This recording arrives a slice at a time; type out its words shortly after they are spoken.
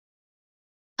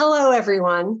Hello,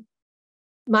 everyone.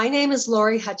 My name is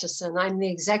Lori Hutchison. I'm the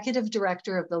Executive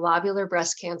Director of the Lobular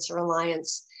Breast Cancer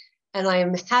Alliance, and I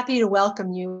am happy to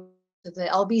welcome you to the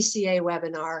LBCA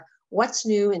webinar, What's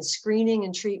New in Screening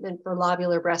and Treatment for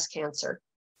Lobular Breast Cancer.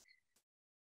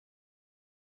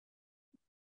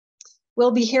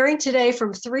 We'll be hearing today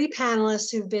from three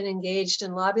panelists who've been engaged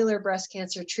in lobular breast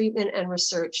cancer treatment and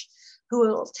research, who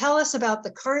will tell us about the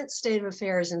current state of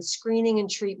affairs in screening and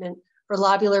treatment for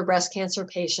lobular breast cancer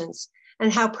patients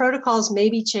and how protocols may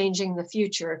be changing in the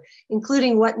future,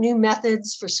 including what new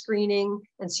methods for screening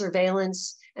and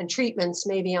surveillance and treatments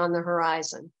may be on the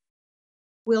horizon.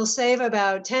 We'll save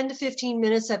about 10 to 15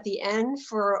 minutes at the end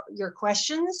for your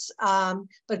questions,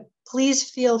 but please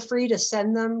feel free to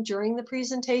send them during the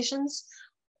presentations.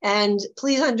 And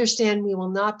please understand we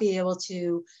will not be able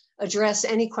to address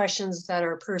any questions that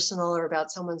are personal or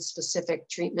about someone's specific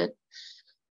treatment.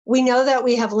 We know that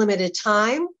we have limited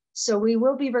time, so we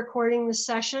will be recording the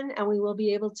session and we will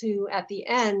be able to, at the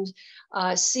end,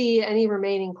 see any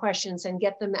remaining questions and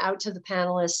get them out to the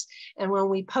panelists. And when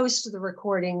we post the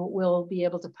recording, we'll be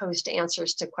able to post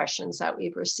answers to questions that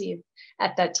we've received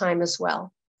at that time as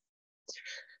well.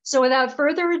 So without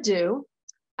further ado,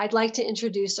 I'd like to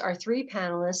introduce our three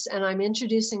panelists, and I'm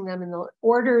introducing them in the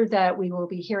order that we will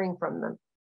be hearing from them.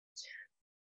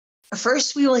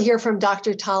 First, we will hear from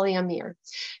Dr. Tali Amir.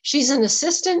 She's an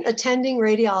assistant attending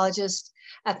radiologist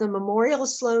at the Memorial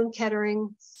Sloan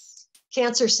Kettering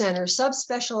Cancer Center,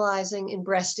 subspecializing in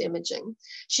breast imaging.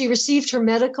 She received her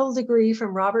medical degree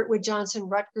from Robert Wood Johnson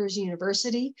Rutgers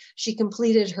University. She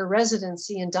completed her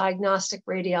residency in diagnostic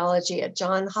radiology at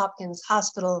Johns Hopkins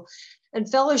Hospital and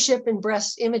fellowship in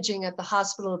breast imaging at the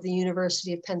Hospital of the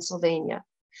University of Pennsylvania.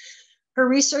 Her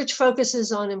research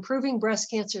focuses on improving breast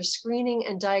cancer screening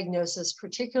and diagnosis,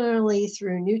 particularly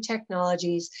through new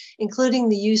technologies, including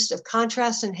the use of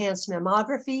contrast-enhanced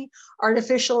mammography,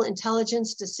 artificial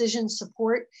intelligence decision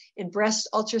support in breast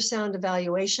ultrasound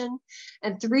evaluation,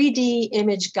 and 3D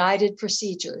image-guided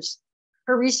procedures.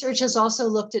 Her research has also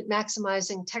looked at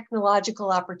maximizing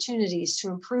technological opportunities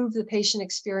to improve the patient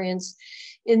experience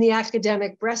in the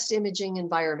academic breast imaging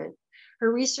environment.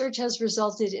 Her research has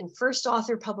resulted in first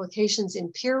author publications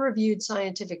in peer-reviewed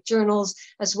scientific journals,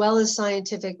 as well as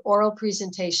scientific oral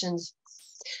presentations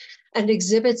and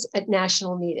exhibits at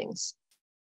national meetings.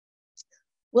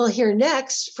 We'll hear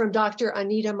next from Dr.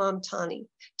 Anita Mamtani.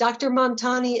 Dr.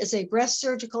 Mamtani is a breast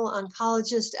surgical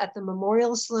oncologist at the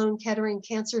Memorial Sloan Kettering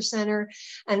Cancer Center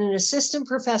and an assistant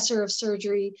professor of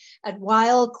surgery at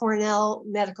Weill Cornell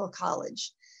Medical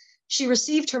College. She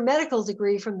received her medical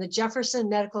degree from the Jefferson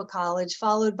Medical College,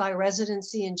 followed by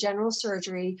residency in general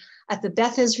surgery at the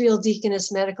Beth Israel Deaconess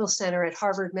Medical Center at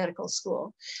Harvard Medical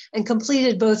School, and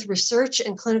completed both research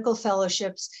and clinical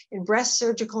fellowships in breast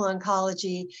surgical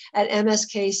oncology at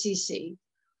MSKCC.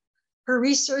 Her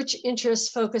research interests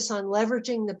focus on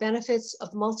leveraging the benefits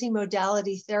of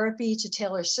multimodality therapy to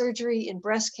tailor surgery in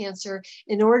breast cancer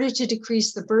in order to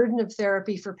decrease the burden of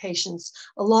therapy for patients,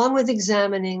 along with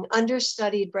examining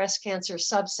understudied breast cancer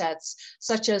subsets,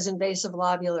 such as invasive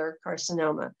lobular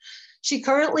carcinoma. She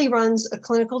currently runs a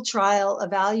clinical trial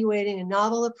evaluating a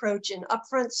novel approach in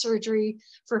upfront surgery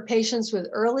for patients with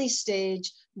early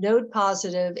stage,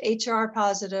 node-positive,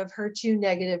 HR-positive,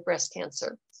 HER2-negative breast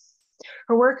cancer.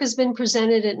 Her work has been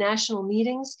presented at national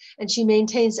meetings, and she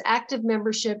maintains active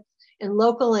membership in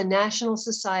local and national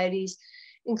societies,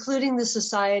 including the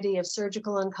Society of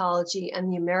Surgical Oncology and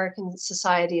the American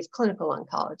Society of Clinical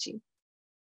Oncology.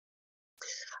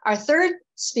 Our third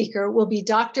speaker will be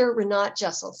Dr. Rinath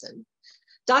Jeselsohn.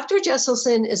 Dr.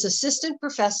 Jeselsohn is Assistant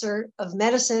Professor of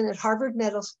Medicine at Harvard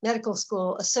Medical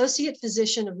School, Associate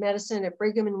Physician of Medicine at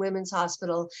Brigham and Women's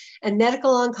Hospital, and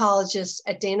Medical Oncologist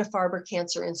at Dana-Farber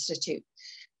Cancer Institute.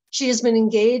 She has been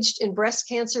engaged in breast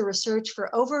cancer research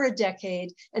for over a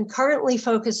decade and currently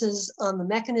focuses on the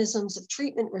mechanisms of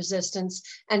treatment resistance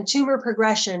and tumor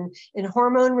progression in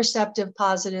hormone receptive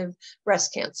positive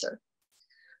breast cancer.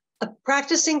 A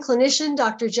practicing clinician,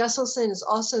 Dr. Jeselsohn is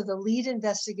also the lead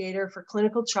investigator for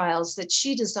clinical trials that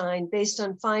she designed based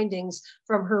on findings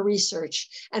from her research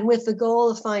and with the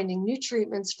goal of finding new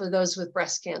treatments for those with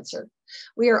breast cancer.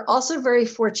 We are also very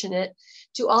fortunate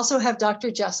to also have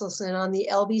Dr. Jeselsohn on the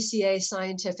LBCA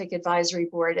Scientific Advisory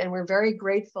Board, and we're very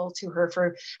grateful to her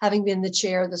for having been the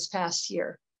chair this past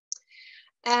year.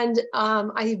 And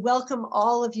I welcome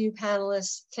all of you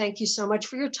panelists. Thank you so much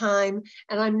for your time.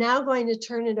 And I'm now going to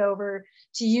turn it over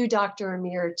to you, Dr.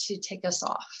 Amir, to take us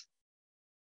off.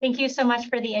 Thank you so much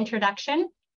for the introduction.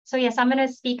 So yes, I'm going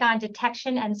to speak on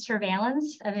detection and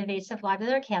surveillance of invasive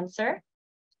lobular cancer.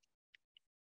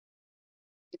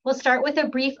 We'll start with a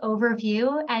brief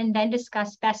overview and then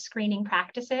discuss best screening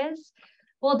practices.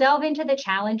 We'll delve into the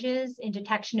challenges in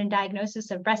detection and diagnosis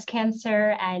of breast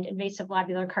cancer and invasive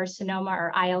lobular carcinoma,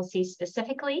 or ILC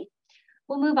specifically.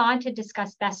 We'll move on to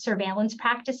discuss best surveillance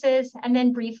practices and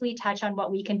then briefly touch on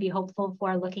what we can be hopeful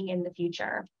for looking in the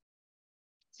future.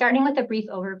 Starting with a brief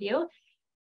overview.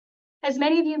 As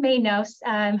many of you may know,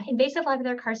 invasive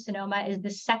lobular carcinoma is the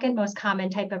second most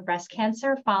common type of breast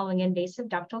cancer following invasive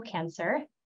ductal cancer,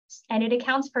 and it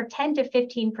accounts for 10 to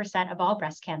 15% of all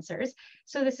breast cancers.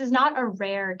 So this is not a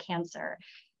rare cancer.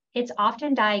 It's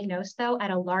often diagnosed, though,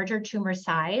 at a larger tumor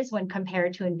size when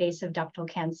compared to invasive ductal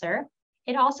cancer.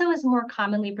 It also is more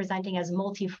commonly presenting as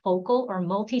multifocal or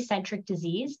multicentric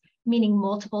disease, meaning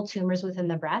multiple tumors within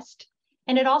the breast.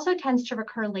 And it also tends to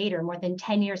recur later, more than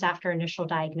 10 years after initial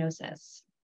diagnosis.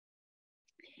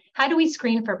 How do we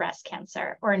screen for breast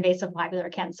cancer or invasive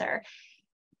lobular cancer?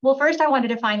 Well, first I want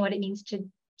to define what it means to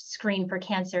screen for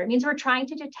cancer. It means we're trying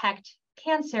to detect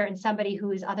cancer in somebody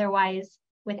who is otherwise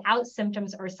without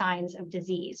symptoms or signs of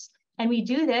disease. And we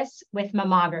do this with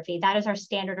mammography. That is our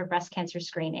standard of breast cancer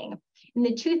screening. In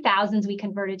the 2000s, we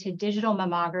converted to digital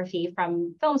mammography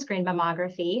from film screen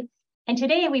mammography. And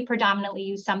today we predominantly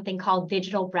use something called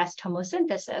digital breast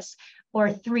tomosynthesis, or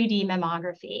 3D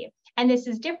mammography. And this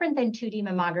is different than 2D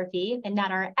mammography in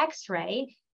that our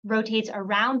X-ray rotates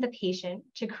around the patient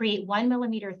to create 1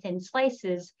 millimeter thin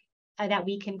slices that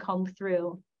we can comb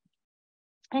through.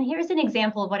 And here's an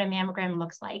example of what a mammogram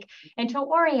looks like. And to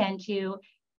orient you,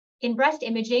 in breast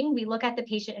imaging, we look at the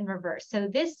patient in reverse. So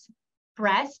this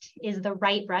breast is the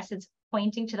right breast. It's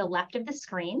pointing to the left of the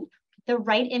screen. The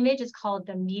right image is called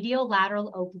the medial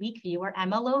lateral oblique view, or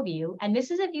MLO view. And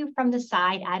this is a view from the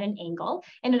side at an angle,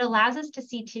 and it allows us to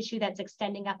see tissue that's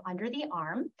extending up under the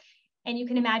arm. And you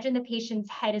can imagine the patient's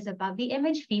head is above the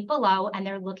image, feet below, and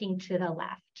they're looking to the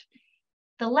left.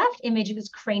 The left image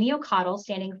is craniocaudal,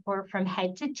 standing for from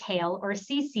head to tail, or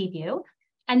CC view.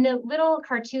 And the little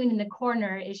cartoon in the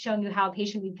corner is showing you how a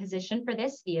patient would be positioned for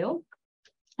this view.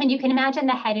 And you can imagine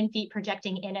the head and feet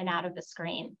projecting in and out of the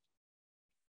screen.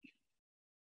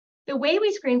 The way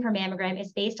we screen for mammogram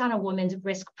is based on a woman's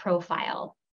risk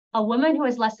profile. A woman who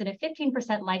has less than a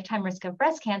 15% lifetime risk of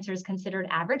breast cancer is considered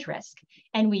average risk,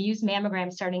 and we use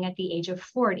mammograms starting at the age of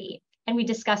 40. And we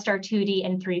discussed our 2D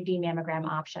and 3D mammogram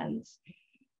options.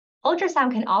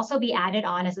 Ultrasound can also be added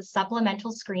on as a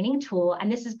supplemental screening tool,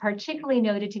 and this is particularly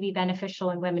noted to be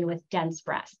beneficial in women with dense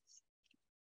breasts.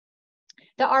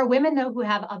 There are women, though, who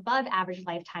have above average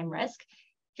lifetime risk.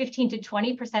 15 to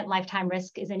 20% lifetime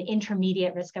risk is an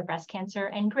intermediate risk of breast cancer,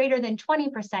 and greater than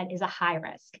 20% is a high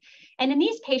risk. And in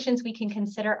these patients, we can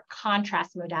consider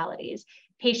contrast modalities.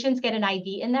 Patients get an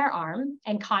IV in their arm,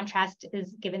 and contrast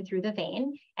is given through the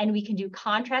vein, and we can do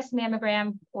contrast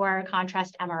mammogram or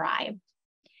contrast MRI.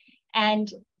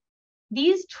 And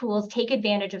these tools take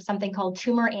advantage of something called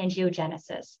tumor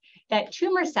angiogenesis, that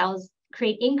tumor cells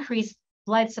create increased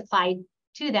blood supply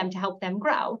to them to help them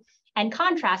grow. And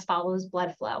contrast follows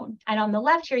blood flow. And on the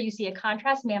left here, you see a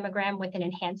contrast mammogram with an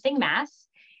enhancing mass.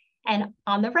 And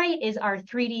on the right is our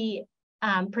 3D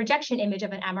projection image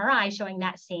of an MRI showing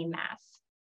that same mass.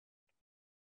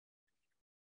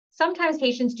 Sometimes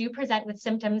patients do present with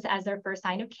symptoms as their first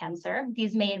sign of cancer.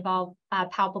 These may involve a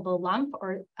palpable lump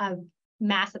or a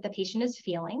mass that the patient is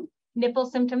feeling, nipple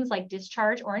symptoms like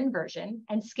discharge or inversion,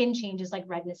 and skin changes like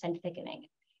redness and thickening.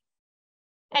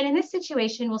 And in this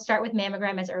situation, we'll start with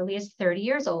mammogram as early as 30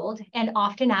 years old and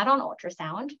often add on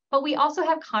ultrasound, but we also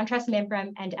have contrast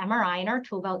mammogram and MRI in our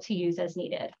tool belt to use as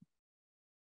needed.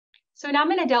 So now I'm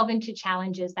going to delve into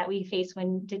challenges that we face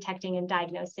when detecting and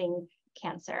diagnosing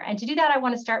cancer. And to do that, I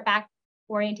want to start back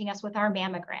orienting us with our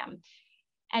mammogram.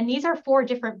 And these are 4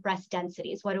 different breast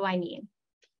densities. What do I mean?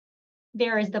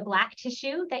 There is the black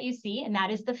tissue that you see, and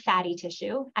that is the fatty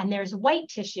tissue. And there's white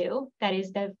tissue, that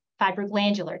is the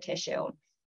fibroglandular tissue.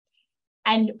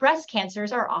 And breast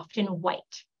cancers are often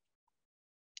white.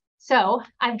 So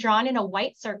I've drawn in a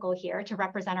white circle here to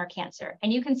represent our cancer.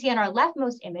 And you can see on our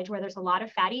leftmost image where there's a lot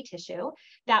of fatty tissue,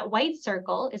 that white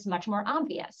circle is much more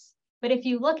obvious. But if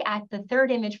you look at the third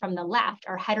image from the left,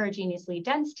 our heterogeneously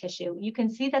dense tissue, you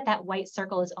can see that that white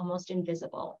circle is almost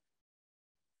invisible.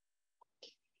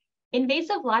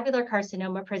 Invasive lobular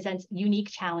carcinoma presents unique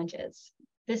challenges.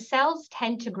 The cells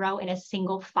tend to grow in a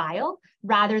single file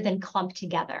rather than clumped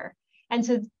together. And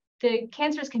so the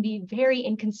cancers can be very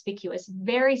inconspicuous,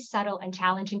 very subtle and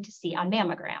challenging to see on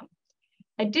mammogram.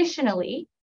 Additionally,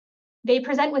 they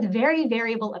present with very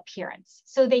variable appearance.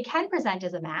 So they can present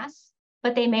as a mass,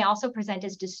 but they may also present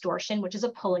as distortion, which is a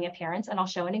pulling appearance, and I'll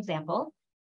show an example,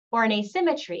 or an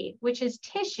asymmetry, which is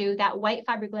tissue, that white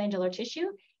fibroglandular tissue,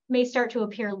 may start to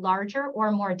appear larger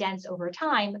or more dense over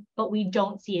time, but we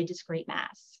don't see a discrete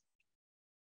mass.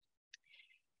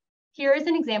 Here is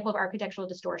an example of architectural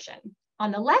distortion.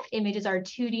 On the left image is our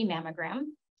 2D mammogram,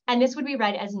 and this would be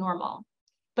read as normal.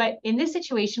 But in this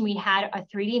situation, we had a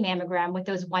 3D mammogram with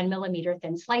those 1 millimeter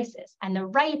thin slices. And the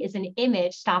right is an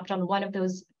image stopped on one of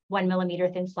those 1 millimeter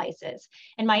thin slices.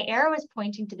 And my arrow is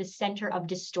pointing to the center of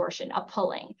distortion, a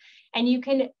pulling. And you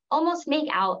can almost make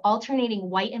out alternating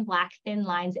white and black thin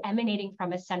lines emanating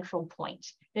from a central point.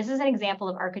 This is an example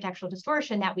of architectural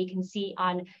distortion that we can see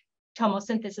on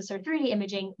tomosynthesis or 3D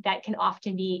imaging that can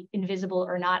often be invisible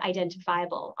or not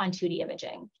identifiable on 2D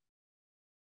imaging.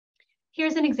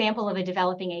 Here's an example of a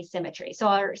developing asymmetry. So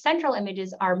our central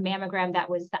images are mammogram that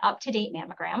was the up-to-date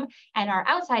mammogram, and our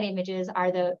outside images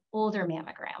are the older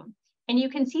mammogram. And you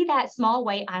can see that small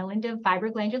white island of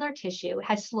fibroglandular tissue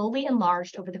has slowly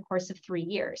enlarged over the course of 3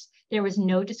 years. There was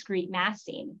no discrete mass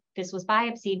seen. This was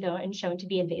biopsied though and shown to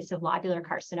be invasive lobular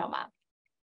carcinoma.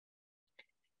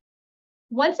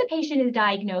 Once a patient is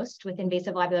diagnosed with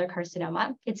invasive lobular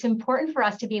carcinoma, it's important for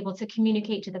us to be able to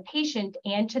communicate to the patient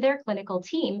and to their clinical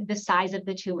team the size of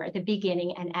the tumor, the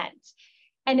beginning and end.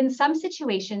 And in some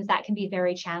situations, that can be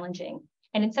very challenging.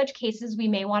 And in such cases, we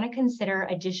may want to consider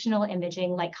additional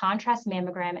imaging like contrast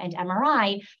mammogram and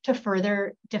MRI to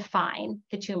further define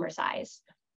the tumor size.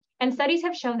 And studies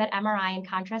have shown that MRI and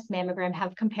contrast mammogram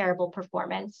have comparable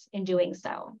performance in doing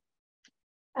so.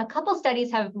 A couple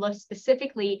studies have looked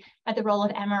specifically at the role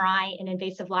of MRI in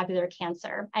invasive lobular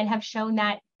cancer and have shown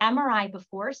that MRI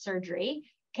before surgery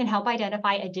can help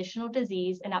identify additional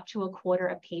disease in up to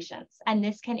 1/4 of patients, and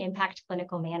this can impact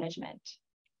clinical management.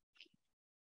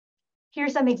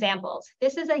 Here's some examples.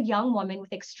 This is a young woman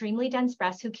with extremely dense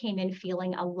breasts who came in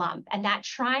feeling a lump, and that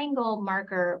triangle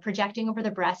marker projecting over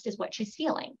the breast is what she's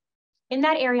feeling. In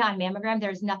that area on mammogram,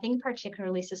 there's nothing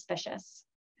particularly suspicious.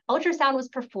 Ultrasound was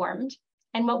performed,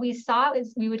 and what we saw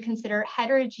is we would consider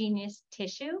heterogeneous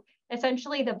tissue.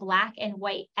 Essentially, the black and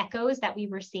white echoes that we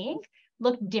were seeing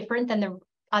looked different than the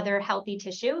other healthy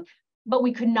tissue, but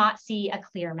we could not see a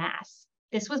clear mass.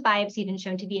 This was biopsied and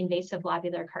shown to be invasive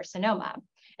lobular carcinoma.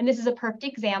 And this is a perfect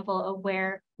example of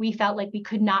where we felt like we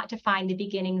could not define the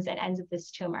beginnings and ends of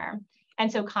this tumor. And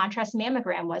so contrast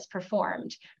mammogram was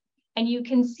performed. And you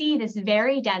can see this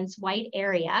very dense white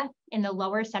area in the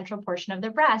lower central portion of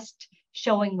the breast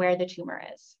showing where the tumor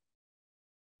is.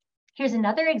 Here's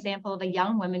another example of a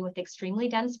young woman with extremely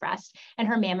dense breast, and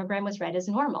her mammogram was read as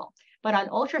normal. But on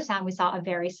ultrasound, we saw a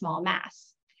very small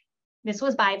mass. This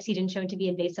was biopsied and shown to be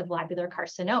invasive lobular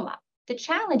carcinoma. The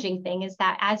challenging thing is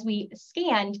that as we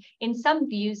scanned, in some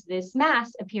views, this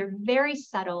mass appeared very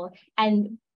subtle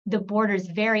and the borders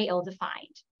very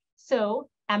ill-defined. So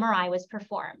MRI was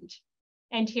performed.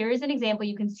 And here is an example.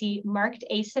 You can see marked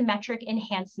asymmetric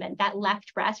enhancement. That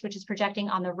left breast, which is projecting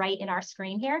on the right in our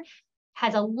screen here,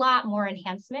 has a lot more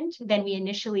enhancement than we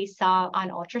initially saw on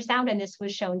ultrasound. And this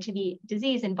was shown to be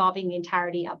disease involving the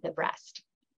entirety of the breast.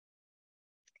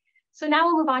 So now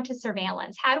we'll move on to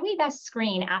surveillance. How do we best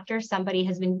screen after somebody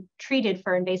has been treated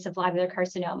for invasive lobular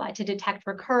carcinoma to detect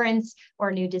recurrence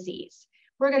or new disease?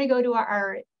 We're going to go to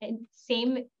our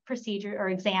same procedure or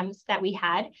exams that we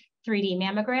had: 3D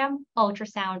mammogram,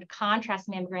 ultrasound, contrast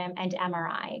mammogram, and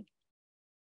MRI.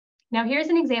 Now here's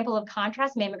an example of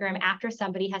contrast mammogram after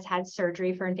somebody has had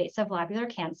surgery for invasive lobular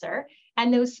cancer.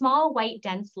 And those small white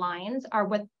dense lines are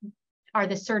what are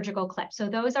the surgical clips. So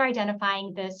those are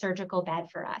identifying the surgical bed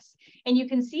for us. And you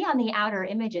can see on the outer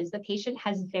images, the patient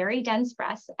has very dense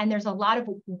breasts, and there's a lot of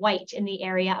white in the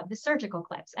area of the surgical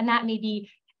clips. And that may be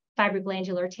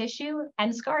fibroglandular tissue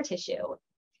and scar tissue.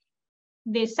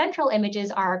 The central images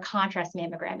are a contrast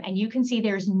mammogram, and you can see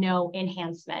there's no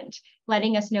enhancement,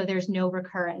 letting us know there's no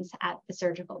recurrence at the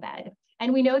surgical bed.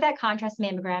 And we know that contrast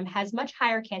mammogram has much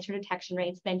higher cancer detection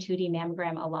rates than 2D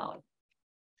mammogram alone.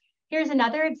 Here's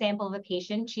another example of a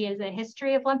patient. She has a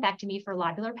history of lumpectomy for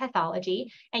lobular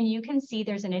pathology, and you can see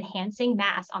there's an enhancing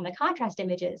mass on the contrast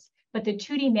images, but the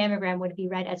 2D mammogram would be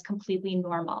read as completely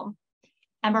normal.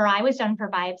 MRI was done for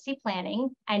biopsy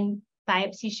planning, and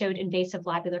biopsy showed invasive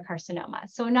lobular carcinoma.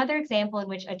 So another example in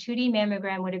which a 2D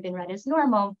mammogram would have been read as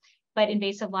normal, but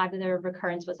invasive lobular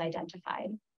recurrence was identified.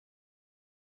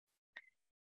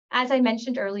 As I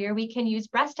mentioned earlier, we can use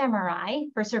breast MRI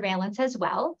for surveillance as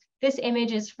well. This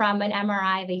image is from an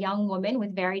MRI of a young woman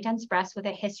with very dense breasts with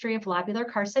a history of lobular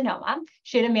carcinoma.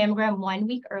 She had a mammogram 1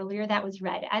 week earlier that was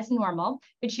read as normal,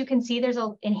 but you can see there's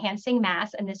an enhancing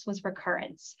mass, and this was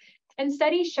recurrence. And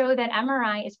studies show that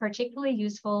MRI is particularly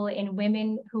useful in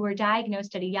women who were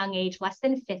diagnosed at a young age, less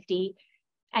than 50,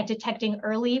 at detecting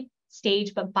early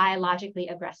stage but biologically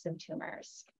aggressive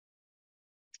tumors.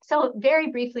 So very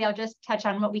briefly, I'll just touch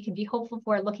on what we could be hopeful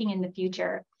for looking in the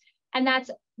future. And that's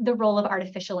the role of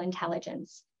artificial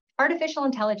intelligence. Artificial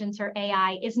intelligence, or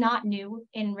AI, is not new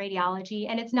in radiology,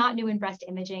 and it's not new in breast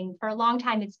imaging. For a long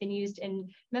time, it's been used in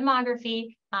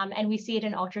mammography, and we see it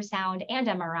in ultrasound and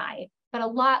MRI. But a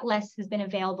lot less has been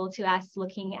available to us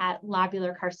looking at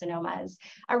lobular carcinomas.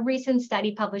 A recent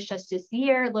study published just this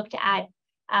year looked at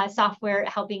software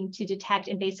helping to detect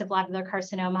invasive lobular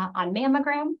carcinoma on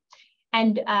mammogram.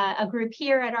 And a group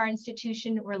here at our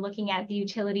institution, we're looking at the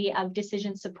utility of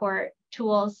decision support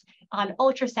tools on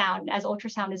ultrasound, as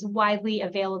ultrasound is a widely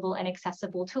available and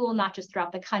accessible tool, not just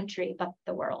throughout the country, but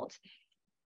the world.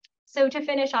 So to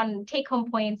finish on take-home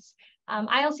points,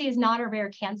 ILC is not a rare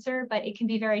cancer, but it can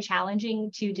be very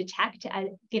challenging to detect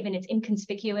given its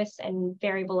inconspicuous and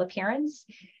variable appearance.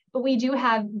 But we do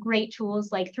have great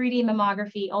tools like 3D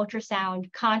mammography,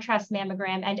 ultrasound, contrast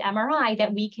mammogram, and MRI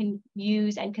that we can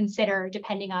use and consider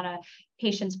depending on a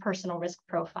patient's personal risk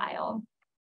profile.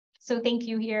 So thank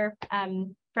you here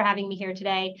for having me here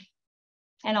today.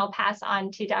 And I'll pass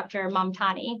on to Dr.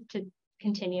 Mamtani to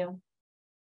continue.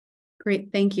 Great,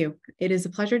 thank you. It is a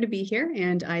pleasure to be here,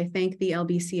 and I thank the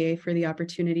LBCA for the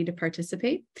opportunity to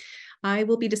participate. I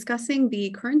will be discussing the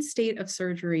current state of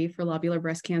surgery for lobular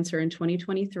breast cancer in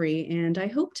 2023, and I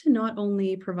hope to not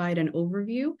only provide an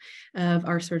overview of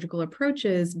our surgical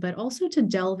approaches, but also to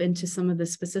delve into some of the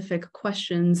specific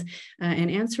questions and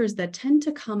answers that tend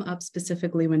to come up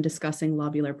specifically when discussing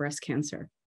lobular breast cancer.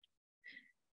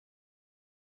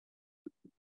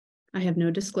 I have no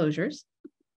disclosures.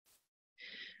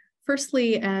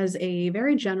 Firstly, as a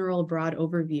very general, broad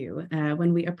overview,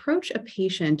 when we approach a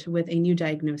patient with a new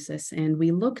diagnosis and we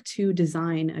look to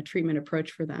design a treatment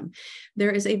approach for them,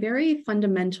 there is a very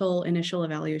fundamental initial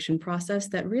evaluation process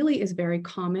that really is very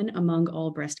common among all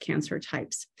breast cancer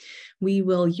types. We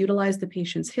will utilize the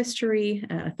patient's history,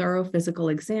 a thorough physical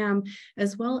exam,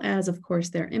 as well as, of course,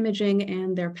 their imaging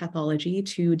and their pathology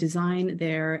to design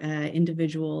their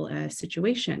individual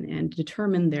situation and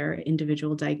determine their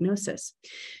individual diagnosis.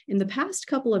 In the past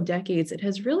couple of decades, it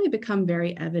has really become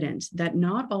very evident that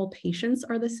not all patients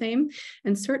are the same,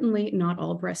 and certainly not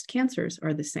all breast cancers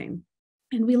are the same.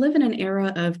 And we live in an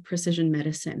era of precision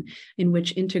medicine in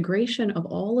which integration of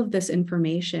all of this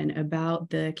information about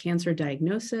the cancer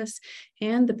diagnosis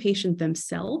and the patient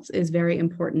themselves is very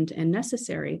important and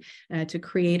necessary to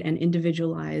create an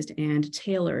individualized and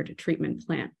tailored treatment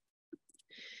plan.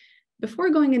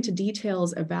 Before going into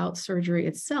details about surgery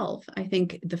itself, I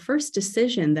think the first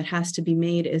decision that has to be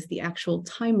made is the actual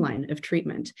timeline of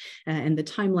treatment and the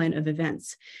timeline of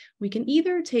events. We can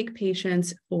either take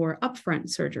patients for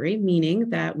upfront surgery, meaning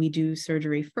that we do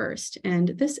surgery first, and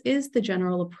this is the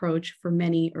general approach for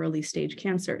many early stage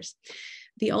cancers.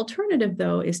 The alternative,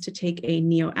 though, is to take a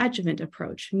neoadjuvant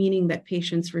approach, meaning that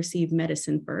patients receive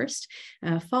medicine first,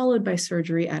 followed by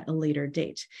surgery at a later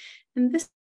date. And this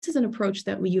is an approach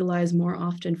that we utilize more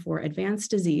often for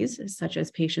advanced disease, such as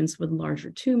patients with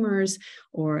larger tumors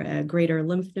or a greater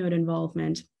lymph node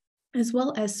involvement, as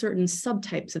well as certain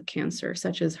subtypes of cancer,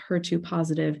 such as HER2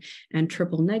 positive and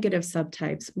triple negative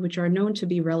subtypes, which are known to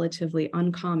be relatively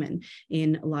uncommon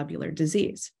in lobular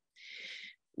disease.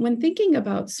 When thinking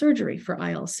about surgery for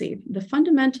ILC, the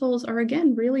fundamentals are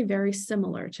again really very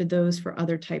similar to those for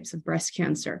other types of breast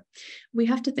cancer. We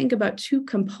have to think about two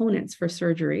components for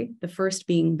surgery, the first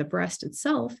being the breast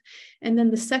itself, and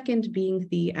then the second being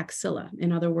the axilla,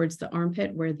 in other words, the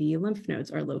armpit where the lymph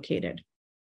nodes are located.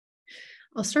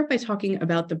 I'll start by talking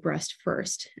about the breast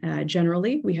first.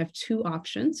 Generally, we have two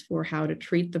options for how to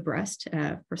treat the breast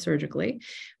for surgically.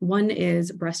 One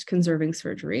is breast conserving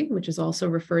surgery, which is also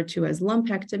referred to as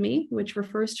lumpectomy, which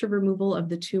refers to removal of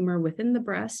the tumor within the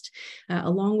breast,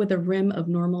 along with a rim of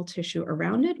normal tissue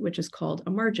around it, which is called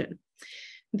a margin.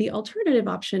 The alternative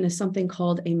option is something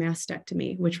called a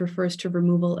mastectomy, which refers to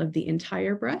removal of the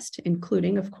entire breast,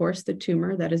 including, of course, the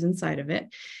tumor that is inside of it.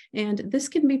 And this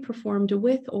can be performed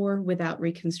with or without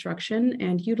reconstruction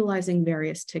and utilizing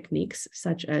various techniques,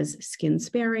 such as skin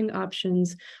sparing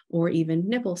options or even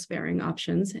nipple sparing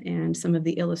options. And some of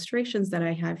the illustrations that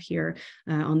I have here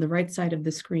on the right side of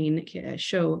the screen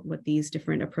show what these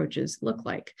different approaches look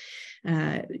like,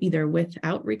 either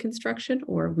without reconstruction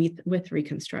or with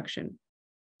reconstruction.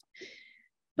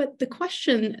 But the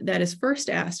question that is first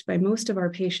asked by most of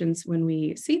our patients when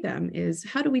we see them is,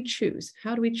 how do we choose?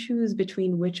 How do we choose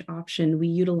between which option we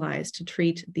utilize to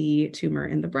treat the tumor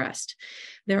in the breast?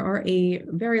 There are a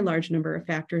very large number of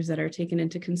factors that are taken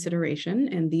into consideration,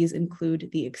 and these include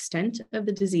the extent of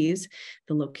the disease,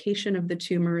 the location of the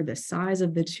tumor, the size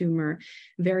of the tumor,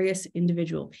 various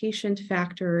individual patient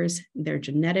factors, their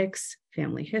genetics,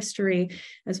 family history,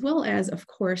 as well as, of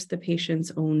course, the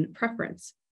patient's own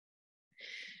preference.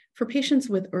 For patients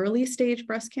with early stage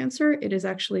breast cancer, it is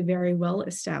actually very well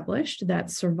established that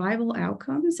survival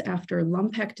outcomes after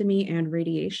lumpectomy and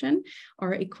radiation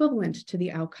are equivalent to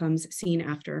the outcomes seen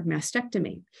after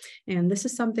mastectomy. And this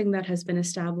is something that has been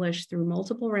established through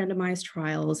multiple randomized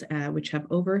trials, which have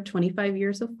over 25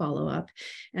 years of follow-up,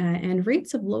 and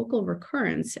rates of local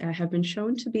recurrence have been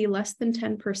shown to be less than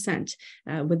 10%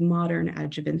 with modern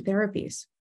adjuvant therapies.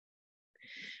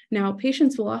 Now,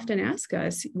 patients will often ask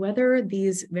us whether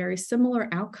these very similar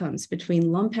outcomes between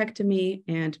lumpectomy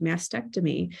and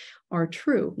mastectomy are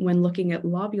true when looking at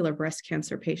lobular breast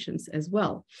cancer patients as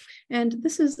well. And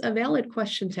this is a valid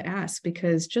question to ask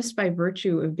because just by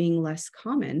virtue of being less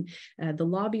common, the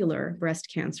lobular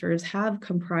breast cancers have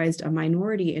comprised a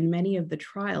minority in many of the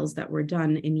trials that were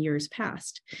done in years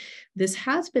past. This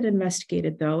has been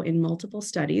investigated, though, in multiple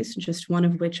studies, just one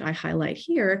of which I highlight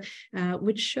here,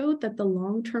 which showed that the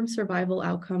long-term survival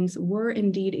outcomes were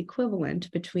indeed equivalent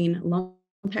between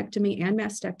lumpectomy and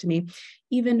mastectomy,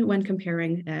 even when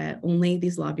comparing only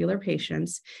these lobular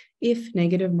patients, if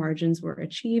negative margins were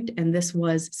achieved, and this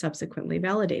was subsequently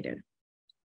validated.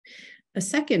 A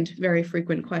second very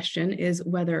frequent question is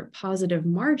whether positive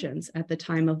margins at the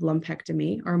time of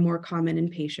lumpectomy are more common in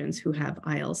patients who have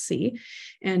ILC.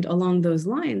 And along those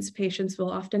lines, patients will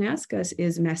often ask us,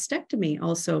 is mastectomy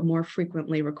also more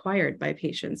frequently required by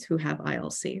patients who have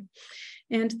ILC?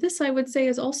 And this, I would say,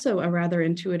 is also a rather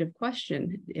intuitive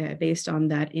question based on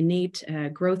that innate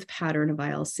growth pattern of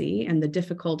ILC and the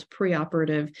difficult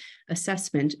preoperative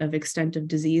assessment of extent of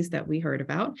disease that we heard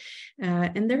about.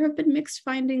 And there have been mixed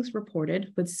findings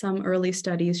reported, with some early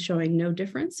studies showing no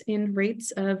difference in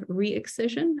rates of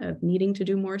re-excision, of needing to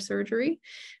do more surgery,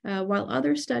 while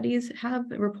other studies have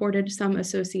reported some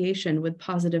association with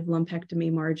positive lumpectomy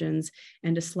margins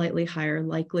and a slightly higher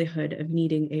likelihood of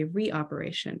needing a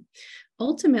reoperation.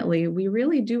 Ultimately, we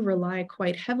really do rely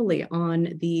quite heavily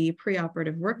on the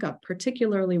preoperative workup,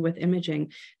 particularly with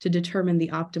imaging, to determine the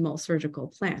optimal surgical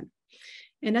plan.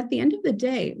 And at the end of the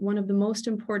day, one of the most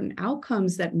important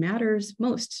outcomes that matters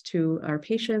most to our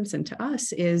patients and to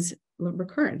us is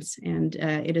recurrence. And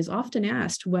it is often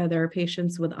asked whether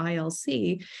patients with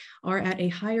ILC are at a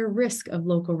higher risk of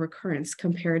local recurrence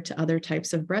compared to other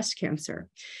types of breast cancer.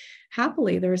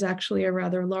 Happily, there's actually a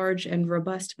rather large and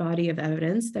robust body of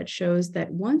evidence that shows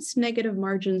that once negative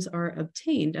margins are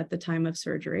obtained at the time of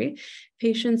surgery,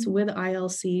 patients with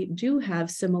ILC do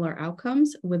have similar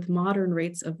outcomes with modern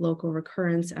rates of local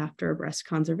recurrence after breast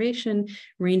conservation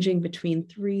ranging between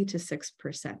 3 to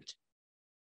 6%.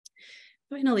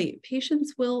 Finally,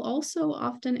 patients will also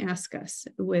often ask us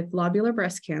with lobular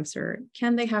breast cancer,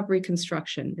 can they have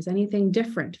reconstruction? Is anything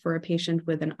different for a patient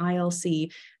with an ILC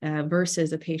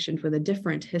versus a patient with a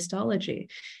different histology?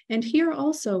 And here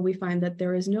also we find that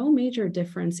there is no major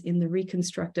difference in the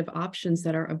reconstructive options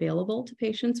that are available to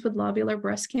patients with lobular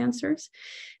breast cancers.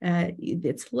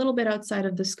 It's a little bit outside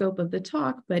of the scope of the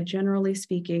talk, but generally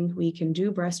speaking, we can do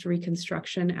breast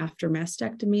reconstruction after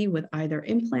mastectomy with either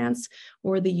implants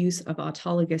or the use of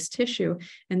autologous tissue.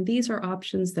 And these are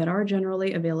options that are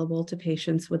generally available to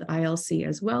patients with ILC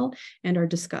as well and are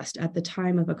discussed at the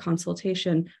time of a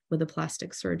consultation with a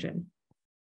plastic surgeon.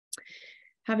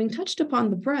 Having touched upon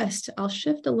the breast, I'll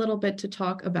shift a little bit to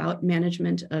talk about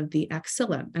management of the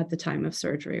axilla at the time of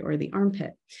surgery, or the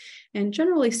armpit. And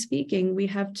generally speaking, we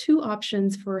have two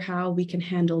options for how we can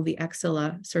handle the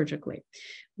axilla surgically.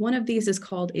 One of these is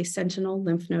called a sentinel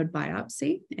lymph node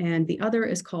biopsy, and the other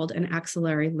is called an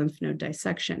axillary lymph node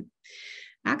dissection.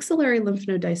 Axillary lymph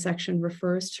node dissection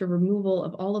refers to removal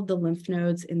of all of the lymph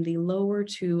nodes in the lower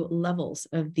two levels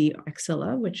of the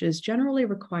axilla, which is generally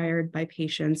required by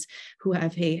patients who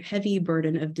have a heavy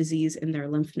burden of disease in their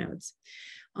lymph nodes.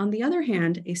 On the other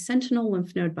hand, a sentinel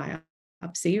lymph node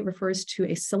biopsy refers to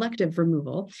a selective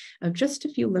removal of just a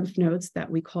few lymph nodes that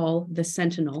we call the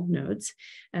sentinel nodes.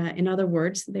 In other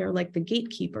words, they're like the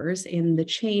gatekeepers in the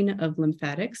chain of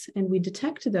lymphatics, and we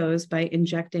detect those by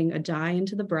injecting a dye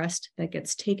into the breast that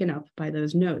gets taken up by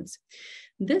those nodes.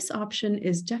 This option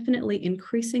is definitely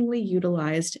increasingly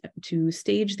utilized to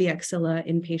stage the axilla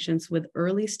in patients with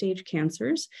early stage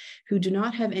cancers who do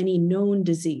not have any known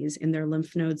disease in their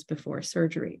lymph nodes before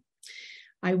surgery.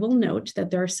 I will note that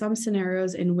there are some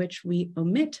scenarios in which we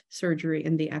omit surgery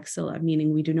in the axilla,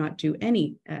 meaning we do not do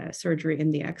any surgery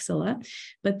in the axilla,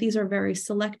 but these are very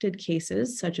selected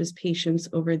cases, such as patients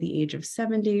over the age of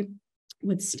 70,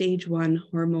 with stage 1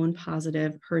 hormone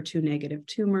positive, HER2 negative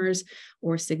tumors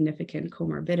or significant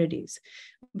comorbidities.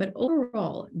 But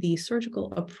overall, the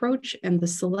surgical approach and the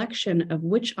selection of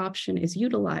which option is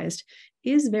utilized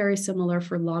is very similar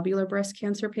for lobular breast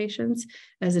cancer patients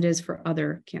as it is for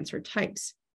other cancer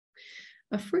types.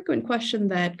 A frequent question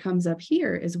that comes up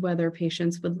here is whether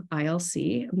patients with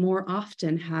ILC more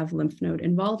often have lymph node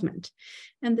involvement.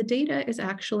 And the data is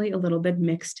actually a little bit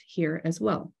mixed here as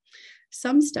well.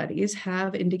 Some studies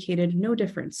have indicated no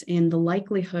difference in the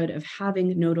likelihood of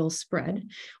having nodal spread,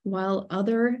 while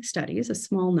other studies, a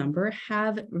small number,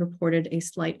 have reported a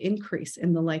slight increase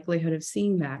in the likelihood of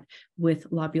seeing that with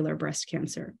lobular breast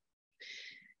cancer.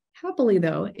 Happily,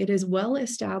 though, it is well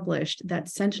established that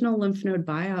sentinel lymph node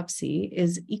biopsy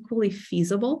is equally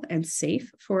feasible and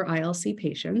safe for ILC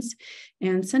patients,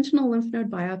 and sentinel lymph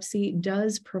node biopsy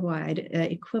does provide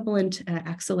equivalent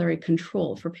axillary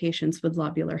control for patients with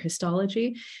lobular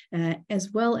histology, as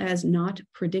well as not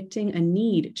predicting a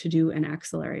need to do an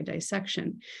axillary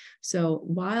dissection. So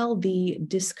while the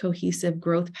discohesive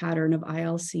growth pattern of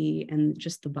ILC and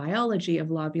just the biology of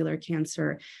lobular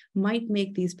cancer might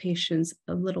make these patients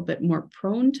a little bit more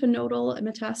prone to nodal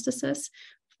metastasis,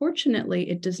 fortunately,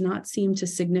 it does not seem to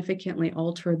significantly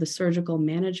alter the surgical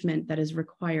management that is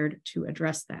required to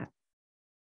address that.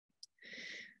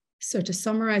 So to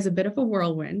summarize a bit of a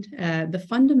whirlwind, the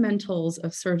fundamentals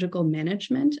of surgical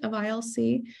management of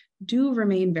ILC do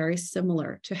remain very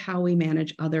similar to how we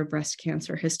manage other breast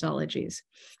cancer histologies.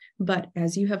 But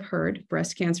as you have heard,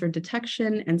 breast cancer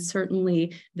detection and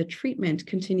certainly the treatment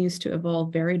continues to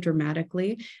evolve very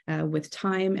dramatically with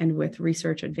time and with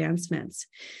research advancements.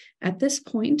 At this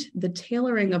point, the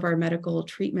tailoring of our medical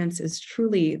treatments is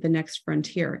truly the next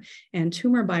frontier, and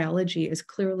tumor biology is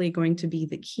clearly going to be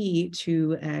the key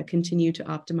to continue to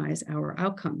optimize our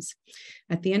outcomes.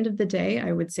 At the end of the day,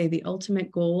 I would say the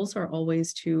ultimate goals are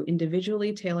always to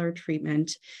individually tailor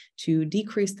treatment, to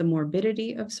decrease the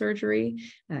morbidity of surgery,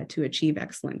 to achieve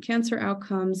excellent cancer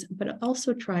outcomes, but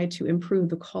also try to improve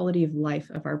the quality of life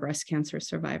of our breast cancer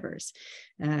survivors.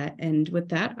 And with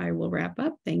that, I will wrap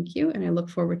up. Thank you, and I look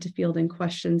forward to fielding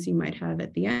questions you might have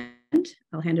at the end.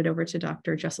 I'll hand it over to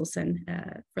Dr. Jeselsohn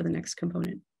for the next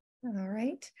component. All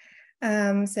right.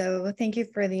 So thank you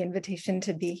for the invitation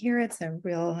to be here. It's a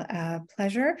real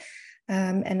pleasure.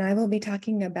 And I will be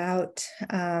talking about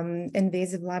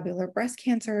invasive lobular breast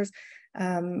cancers,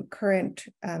 current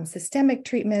systemic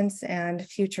treatments, and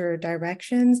future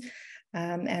directions.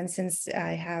 And since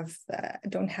I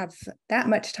don't have that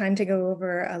much time to go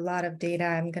over a lot of data,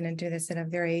 I'm going to do this at a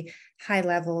very high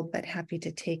level, but happy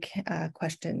to take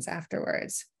questions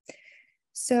afterwards.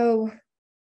 So,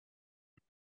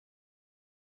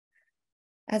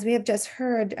 as we have just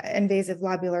heard, invasive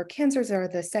lobular cancers are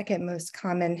the second most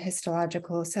common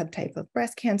histological subtype of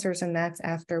breast cancers, and that's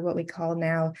after what we call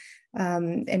now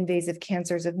invasive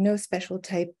cancers of no special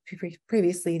type.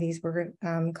 Previously, these were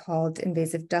called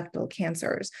invasive ductal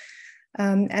cancers.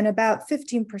 And about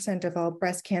 15% of all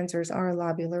breast cancers are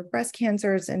lobular breast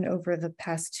cancers, and over the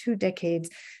past 2 decades,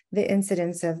 the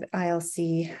incidence of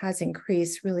ILC has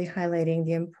increased, really highlighting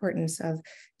the importance of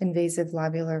invasive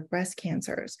lobular breast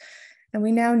cancers. And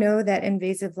we now know that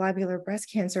invasive lobular breast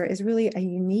cancer is really a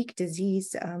unique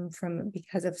disease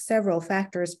because of several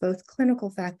factors, both clinical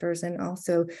factors and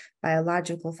also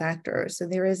biological factors. So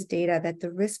there is data that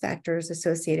the risk factors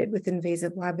associated with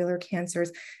invasive lobular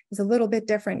cancers is a little bit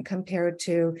different compared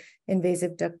to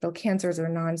invasive ductal cancers or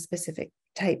non-specific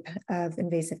type of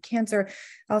invasive cancer.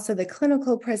 Also, the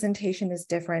clinical presentation is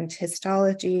different,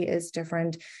 histology is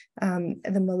different,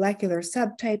 the molecular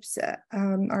subtypes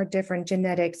are different,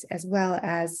 genetics, as well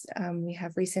as we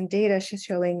have recent data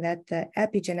showing that the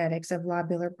epigenetics of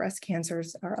lobular breast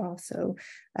cancers are also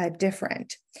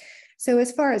different. So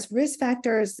as far as risk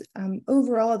factors,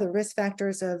 overall, the risk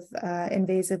factors of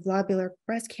invasive lobular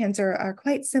breast cancer are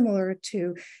quite similar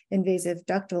to invasive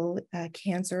ductal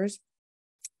cancers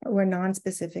or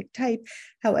non-specific type.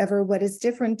 However, what is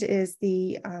different is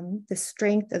the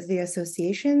strength of the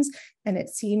associations, and it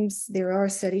seems there are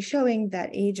studies showing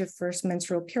that age of first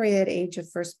menstrual period, age of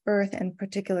first birth, and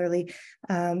particularly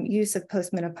use of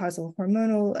postmenopausal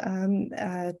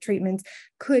hormonal treatments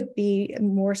could be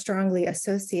more strongly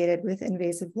associated with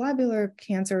invasive lobular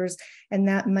cancers, and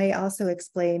that may also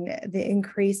explain the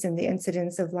increase in the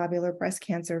incidence of lobular breast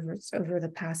cancer over the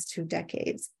past 2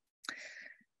 decades.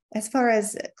 As far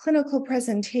as clinical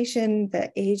presentation, the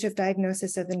age of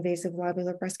diagnosis of invasive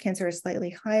lobular breast cancer is slightly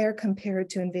higher compared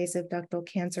to invasive ductal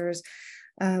cancers.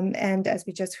 And as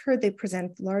we just heard, they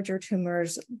present larger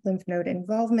tumors, lymph node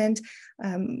involvement.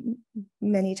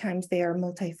 Many times they are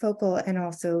multifocal, and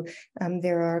also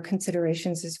there are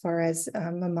considerations as far as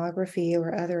mammography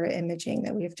or other imaging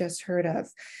that we've just heard of.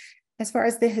 As far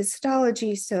as the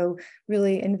histology, so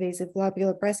really invasive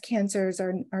lobular breast cancers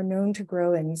are known to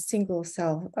grow in single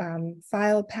cell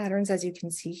file patterns, as you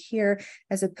can see here,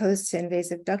 as opposed to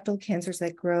invasive ductal cancers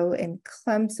that grow in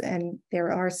clumps, and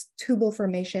there are tubal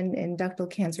formation in ductal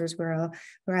cancers,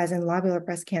 whereas in lobular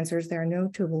breast cancers, there are no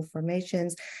tubal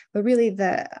formations. But really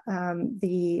the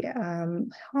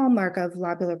hallmark of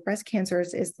lobular breast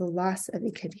cancers is the loss of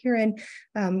ecadherin,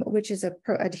 which is a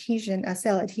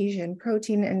cell adhesion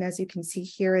protein, and as you can see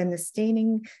here in the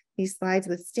staining, these slides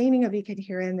with staining of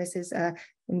ecadherin, this is a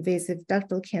invasive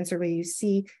ductal cancer where you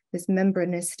see this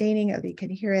membranous staining of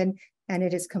ecadherin, and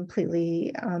it is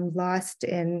completely lost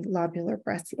in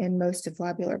most of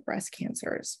lobular breast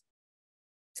cancers.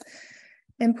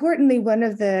 Importantly, one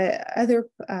of the other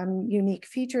unique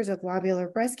features of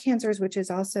lobular breast cancers, which is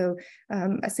also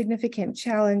a significant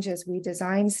challenge as we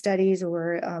design studies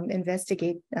or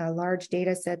investigate large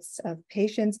data sets of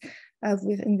patients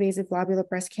with invasive lobular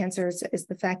breast cancers, is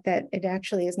the fact that it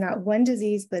actually is not one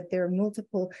disease, but there are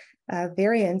multiple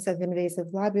variants of invasive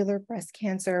lobular breast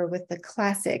cancer, with the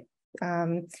classic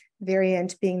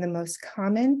variant being the most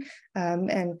common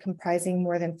and comprising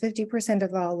more than 50%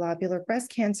 of all lobular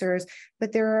breast cancers.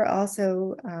 But there are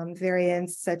also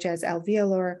variants such as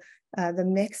alveolar, the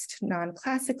mixed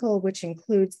non-classical, which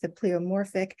includes the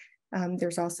pleomorphic.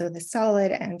 There's also the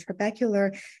solid and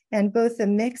trabecular, and both the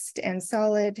mixed and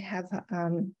solid have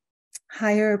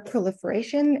higher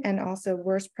proliferation and also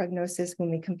worse prognosis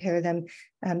when we compare them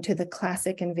to the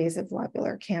classic invasive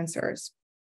lobular cancers.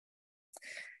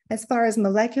 As far as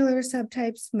molecular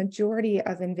subtypes, majority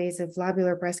of invasive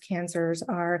lobular breast cancers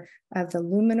are of the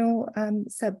luminal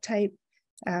subtype,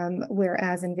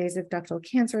 whereas invasive ductal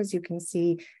cancers, you can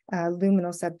see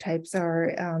luminal subtypes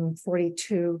are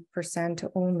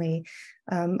 42% only.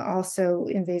 Also,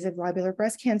 invasive lobular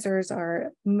breast cancers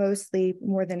are mostly,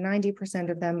 more than 90%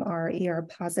 of them are ER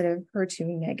positive, HER2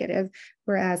 negative,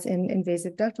 whereas in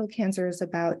invasive ductal cancers,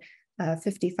 about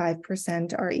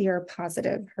 55% are ER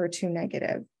positive, HER2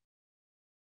 negative.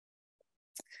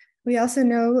 We also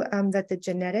know that the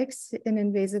genetics in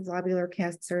invasive lobular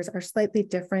cancers are slightly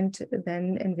different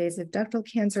than invasive ductal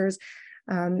cancers.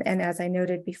 And as I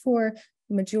noted before,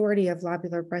 the majority of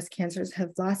lobular breast cancers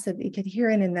have loss of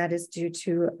ecadherin, and that is due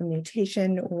to a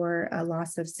mutation or a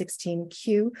loss of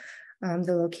 16q,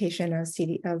 the location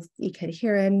of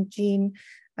ecadherin gene.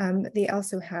 They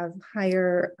also have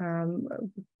higher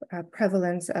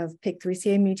prevalence of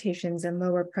PIK3CA mutations and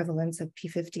lower prevalence of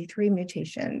P53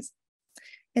 mutations.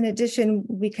 In addition,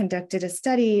 we conducted a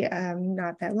study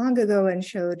not that long ago and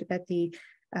showed that the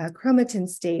chromatin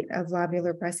state of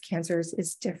lobular breast cancers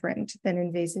is different than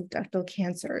invasive ductal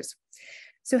cancers.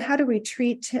 So how do we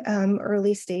treat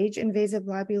early stage invasive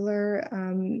lobular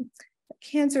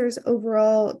cancers?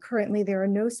 Overall, currently there are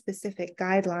no specific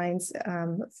guidelines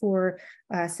for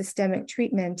systemic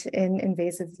treatment in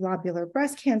invasive lobular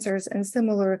breast cancers, and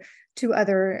similar to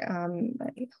other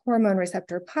hormone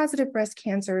receptor positive breast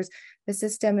cancers, the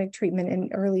systemic treatment in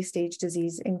early stage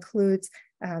disease includes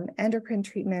endocrine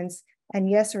treatments and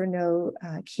yes or no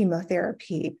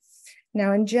chemotherapy.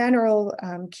 Now, in general,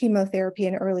 chemotherapy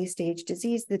in early stage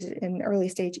disease, in early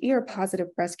stage ER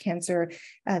positive breast cancer,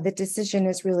 the decision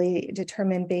is really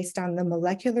determined based on the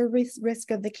molecular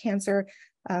risk of the cancer,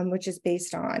 which is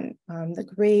based on the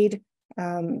grade,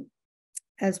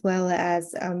 as well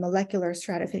as molecular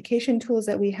stratification tools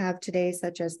that we have today,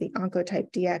 such as the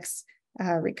Oncotype DX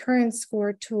recurrence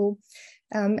score tool.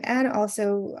 And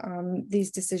also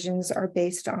these decisions are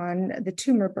based on the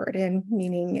tumor burden,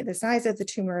 meaning the size of the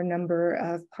tumor, number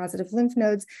of positive lymph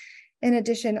nodes. In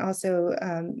addition, also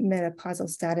menopausal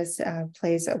status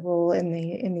plays a role in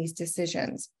these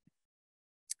decisions.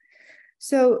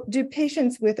 So do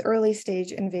patients with early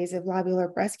stage invasive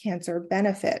lobular breast cancer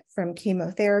benefit from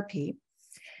chemotherapy?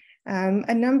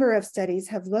 A number of studies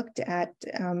have looked at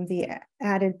the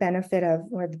added benefit of,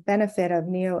 or the benefit of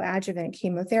neoadjuvant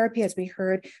chemotherapy. As we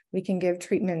heard, we can give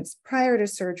treatments prior to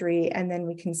surgery, and then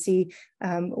we can see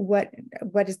what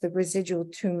is the residual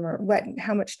tumor,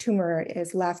 how much tumor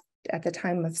is left at the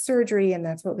time of surgery, and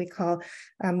that's what we call,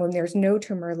 when there's no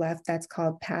tumor left, that's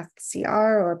called path CR,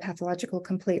 or pathological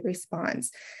complete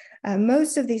response.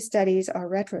 Most of these studies are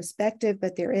retrospective,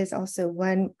 but there is also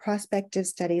one prospective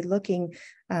study looking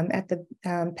at the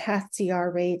path-CR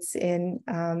rates in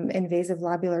invasive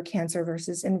lobular cancer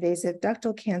versus invasive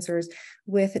ductal cancers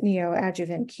with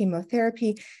neoadjuvant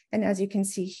chemotherapy. And as you can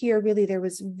see here, really there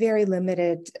was very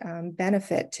limited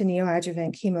benefit to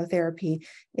neoadjuvant chemotherapy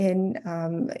in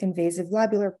invasive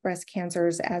lobular breast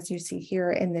cancers, as you see here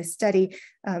in this study,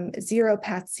 0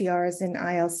 path-CRs in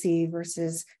ILC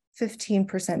versus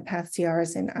 15%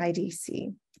 path-CRs in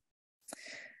IDC.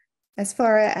 As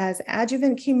far as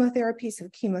adjuvant chemotherapy, so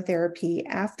chemotherapy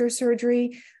after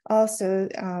surgery, also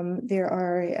there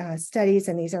are studies,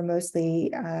 and these are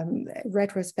mostly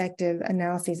retrospective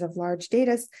analyses of large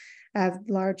data,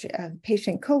 large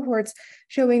patient cohorts,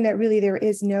 showing that really there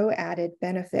is no added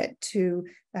benefit to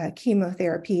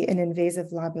chemotherapy in invasive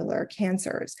lobular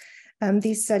cancers.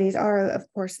 These studies are,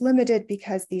 of course, limited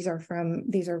because these are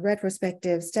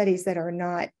retrospective studies that are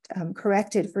not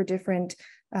corrected for different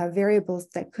variables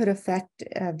that could affect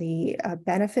the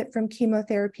benefit from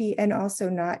chemotherapy, and also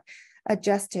not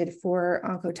adjusted for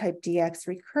Oncotype DX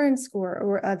recurrence score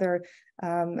or other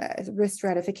risk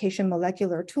stratification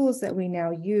molecular tools that we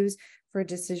now use for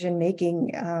decision-making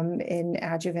in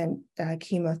adjuvant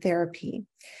chemotherapy.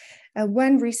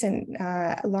 One recent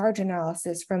large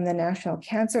analysis from the National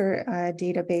Cancer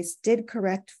Database did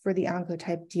correct for the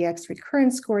Oncotype DX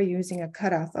recurrence score using a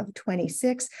cutoff of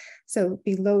 26. So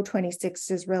below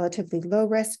 26 is relatively low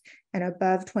risk, and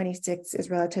above 26 is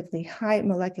relatively high,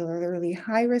 molecularly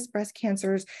high risk breast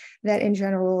cancers. That in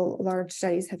general, large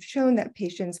studies have shown that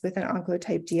patients with an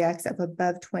Oncotype DX of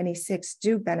above 26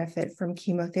 do benefit from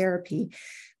chemotherapy.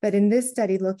 But in this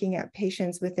study, looking at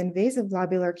patients with invasive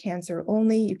lobular cancer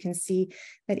only, you can see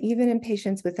that even in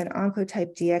patients with an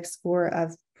Oncotype DX score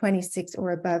of 26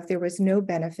 or above, there was no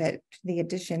benefit to the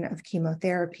addition of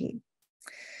chemotherapy.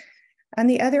 On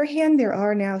the other hand, there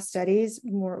are now studies,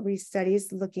 more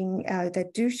studies looking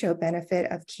that do show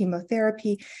benefit of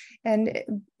chemotherapy. And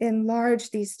in large,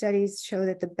 these studies show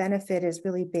that the benefit is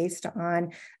really based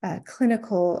on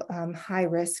clinical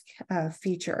high-risk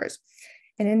features.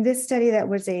 And in this study, that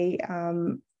was a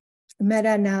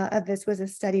this was a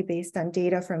study based on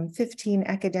data from 15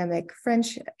 academic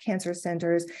French cancer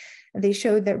centers. They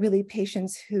showed that really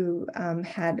patients who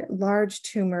had large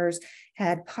tumors,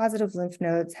 had positive lymph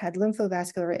nodes, had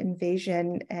lymphovascular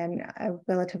invasion, and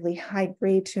relatively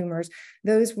high-grade tumors,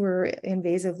 those were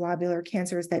invasive lobular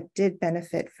cancers that did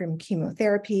benefit from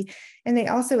chemotherapy. And they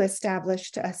also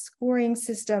established a scoring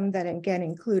system that again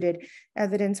included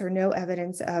evidence or no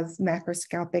evidence of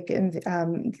macroscopic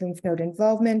lymph node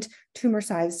involvement, tumor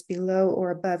size below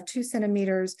or above 2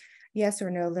 centimeters, yes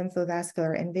or no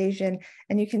lymphovascular invasion.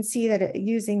 And you can see that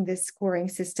using this scoring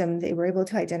system, they were able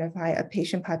to identify a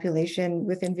patient population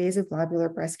with invasive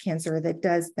lobular breast cancer that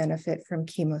does benefit from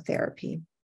chemotherapy.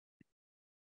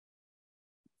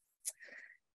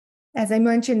 As I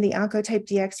mentioned, the Oncotype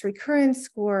DX recurrence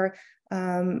score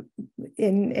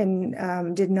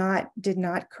did not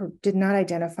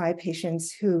identify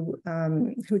patients who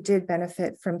did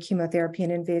benefit from chemotherapy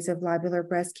in invasive lobular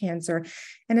breast cancer.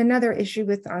 And another issue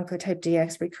with Oncotype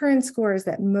DX recurrence score is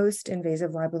that most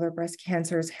invasive lobular breast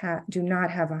cancers do not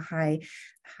have a high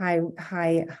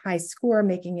score,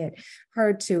 making it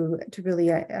hard to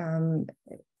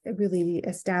really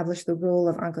establish the role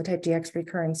of Oncotype DX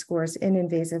recurrence scores in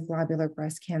invasive lobular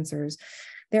breast cancers.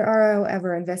 There are,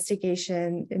 however, investigators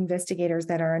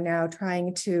that are now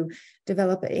trying to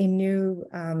develop a new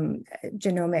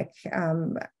genomic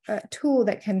tool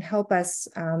that can help us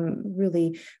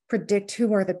really predict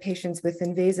who are the patients with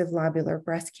invasive lobular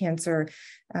breast cancer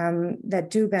that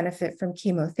do benefit from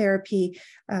chemotherapy.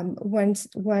 One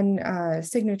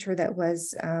signature that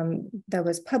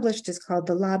was published is called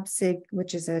the LBCA,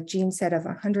 which is a gene set of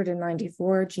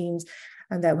 194 genes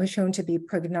that was shown to be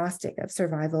prognostic of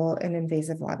survival in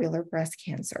invasive lobular breast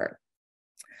cancer.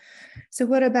 So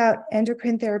what about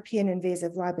endocrine therapy in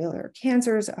invasive lobular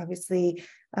cancers? Obviously,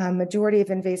 majority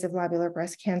of invasive lobular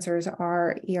breast cancers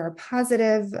are ER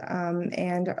positive,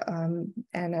 and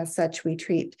as such, we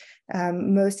treat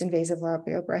most invasive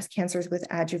lobular breast cancers with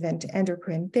adjuvant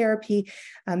endocrine therapy.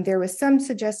 There was some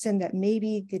suggestion that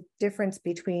maybe the difference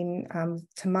between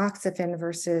tamoxifen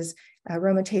versus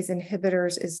aromatase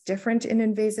inhibitors is different in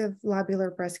invasive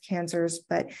lobular breast cancers,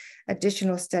 but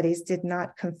additional studies did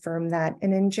not confirm that.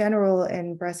 And in general,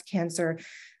 in breast cancer,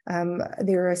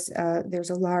 there's a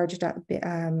large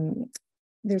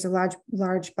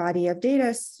body of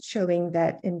data showing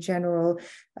that in general,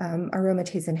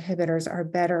 aromatase inhibitors are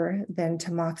better than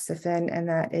tamoxifen, and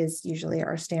that is usually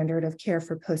our standard of care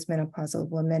for postmenopausal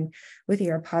women with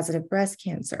ER-positive breast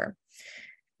cancer.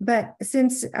 But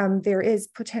since there is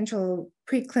potential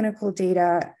preclinical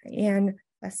data and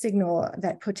a signal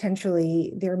that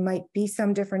potentially there might be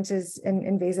some differences in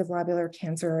invasive lobular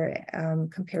cancer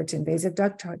compared to invasive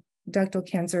ductal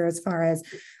cancer as far as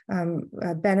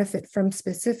benefit from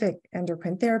specific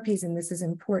endocrine therapies. And this is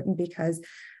important because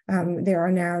there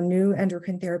are now new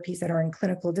endocrine therapies that are in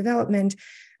clinical development.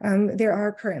 There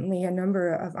are currently a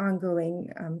number of ongoing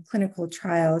clinical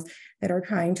trials that are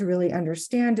trying to really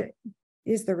understand,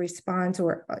 is the response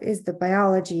or is the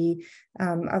biology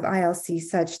of ILC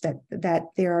such that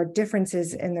there are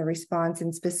differences in the response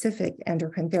in specific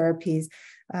endocrine therapies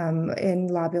in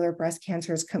lobular breast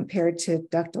cancers compared to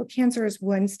ductal cancers.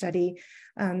 One study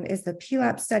is the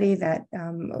PLAP study that's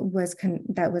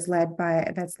led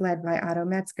by Otto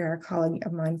Metzger, a colleague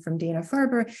of mine from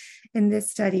Dana-Farber. In this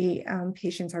study,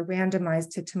 patients are randomized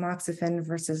to tamoxifen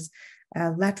versus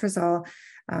letrozole.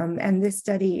 And this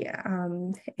study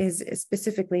is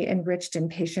specifically enriched in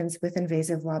patients with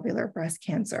invasive lobular breast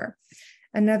cancer.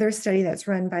 Another study that's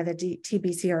run by the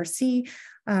TBCRC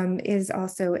is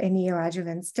also a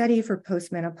neoadjuvant study for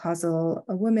postmenopausal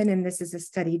women. And this is a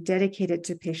study dedicated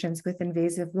to patients with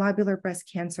invasive lobular breast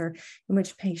cancer, in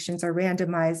which patients are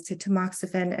randomized to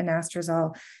tamoxifen,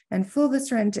 anastrozole, and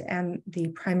fulvestrant. And the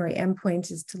primary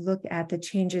endpoint is to look at the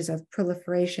changes of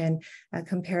proliferation,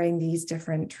 comparing these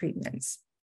different treatments.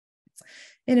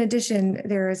 In addition,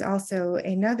 there is also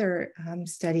another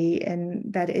study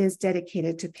that is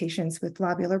dedicated to patients with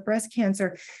lobular breast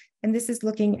cancer. And this is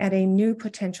looking at a new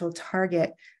potential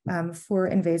target for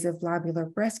invasive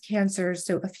lobular breast cancer.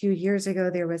 So a few years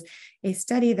ago, there was a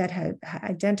study that had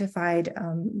identified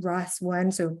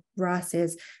ROS1. So ROS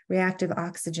is reactive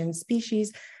oxygen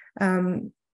species.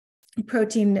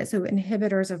 Protein, so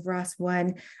inhibitors of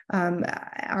ROS1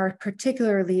 are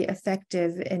particularly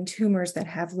effective in tumors that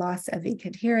have loss of E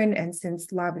cadherin. And since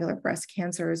lobular breast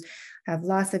cancers have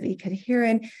loss of E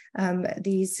cadherin,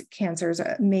 these cancers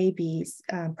may be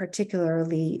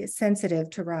particularly sensitive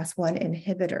to ROS1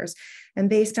 inhibitors. And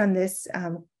based on this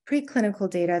preclinical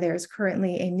data, there's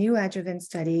currently a new adjuvant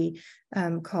study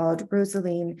called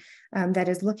Rosaline that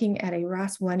is looking at a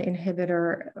ROS1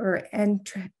 inhibitor, or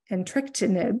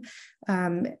entrectinib,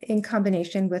 in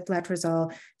combination with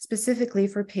letrozole, specifically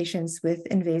for patients with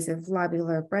invasive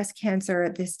lobular breast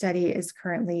cancer. This study is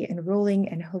currently enrolling,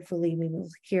 and hopefully we will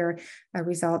hear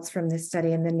results from this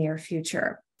study in the near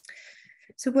future.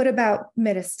 So what about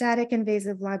metastatic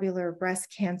invasive lobular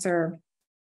breast cancer?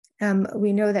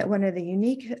 We know that one of the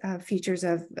unique features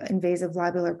of invasive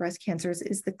lobular breast cancers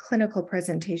is the clinical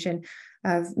presentation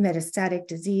of metastatic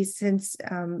disease, since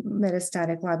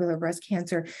metastatic lobular breast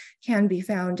cancer can be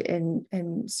found in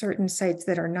certain sites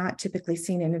that are not typically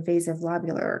seen in invasive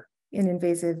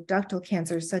ductal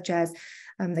cancers, such as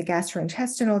the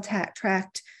gastrointestinal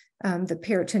tract, the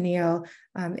peritoneal.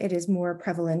 It is more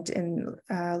prevalent in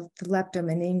the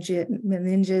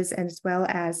leptomeninges, as well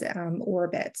as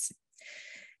orbits.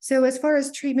 So as far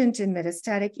as treatment in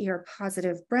metastatic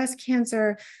ER-positive breast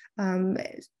cancer,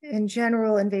 in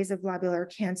general,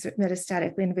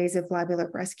 metastatic invasive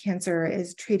lobular breast cancer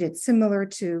is treated similar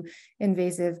to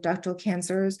invasive ductal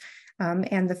cancers.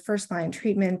 And the first-line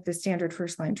treatment, the standard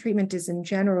first-line treatment, is in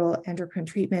general endocrine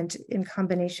treatment in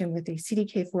combination with a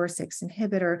CDK4/6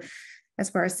 inhibitor. As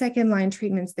far as second-line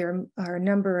treatments, there are a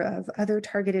number of other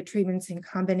targeted treatments in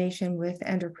combination with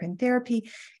endocrine therapy.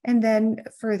 And then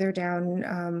further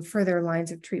down, further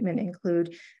lines of treatment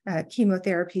include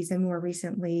chemotherapies. And more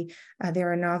recently,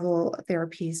 there are novel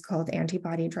therapies called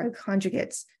antibody-drug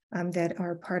conjugates that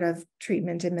are part of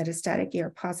treatment in metastatic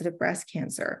ER-positive breast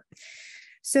cancer.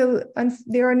 So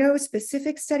there are no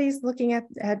specific studies looking at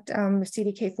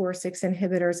CDK4/6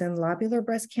 inhibitors in lobular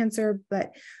breast cancer,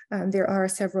 but there are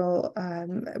several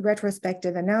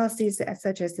retrospective analyses,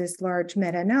 such as this large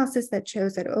meta-analysis that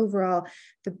shows that overall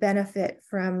the benefit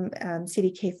from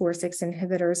CDK4/6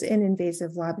 inhibitors in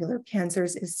invasive lobular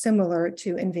cancers is similar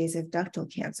to invasive ductal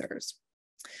cancers.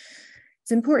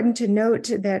 It's important to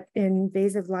note that in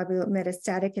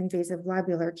metastatic invasive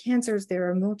lobular cancers, there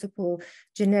are multiple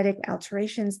genetic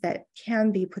alterations that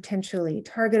can be potentially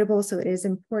targetable. So it is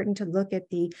important to look at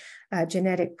the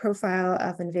genetic profile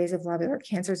of invasive lobular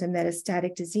cancers and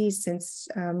metastatic disease, since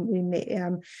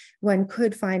one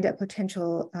could find a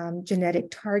potential genetic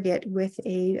target with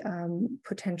a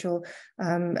potential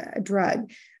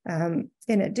drug.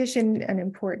 In addition, an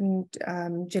important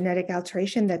genetic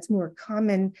alteration that's more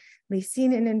commonly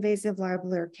seen in invasive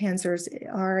lobular cancers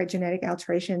are genetic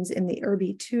alterations in the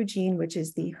ERBB2 gene, which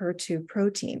is the HER2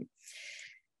 protein.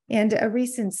 And a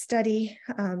recent study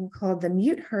called the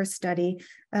MUTE-HER study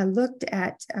looked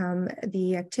at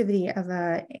the activity of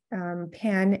a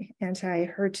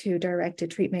pan-anti-HER2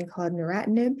 directed treatment called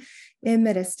neratinib in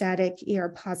metastatic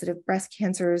ER-positive breast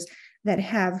cancers that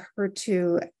have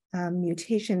HER2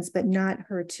 mutations, but not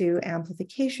HER2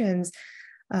 amplifications.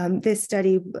 This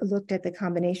study looked at the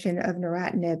combination of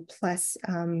neratinib plus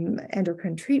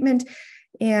endocrine treatment.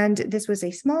 And this was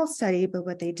a small study, but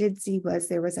what they did see was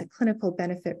there was a clinical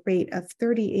benefit rate of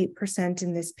 38%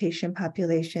 in this patient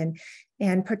population.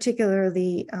 And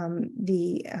particularly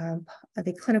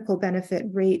the clinical benefit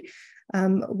rate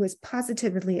was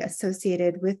positively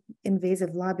associated with invasive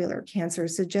lobular cancer,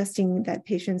 suggesting that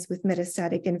patients with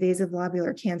metastatic invasive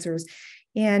lobular cancers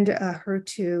and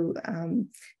HER2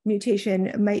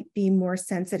 mutation might be more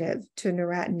sensitive to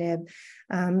neratinib,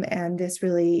 and this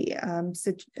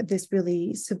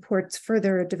really supports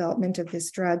further development of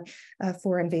this drug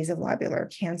for invasive lobular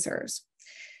cancers.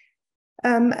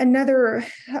 Another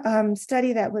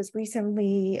study that was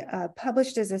recently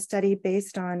published is a study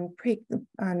based on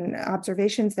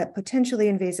observations that potentially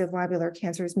invasive lobular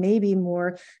cancers may be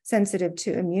more sensitive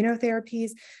to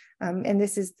immunotherapies. And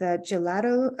this is the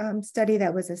Gelato study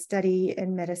that was a study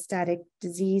in metastatic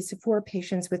disease for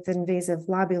patients with invasive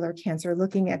lobular cancer,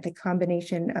 looking at the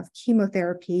combination of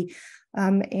chemotherapy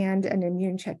and an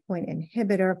immune checkpoint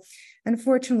inhibitor.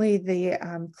 Unfortunately, the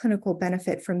clinical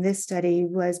benefit from this study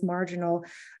was marginal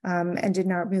and did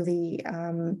not really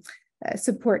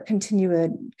support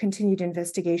continued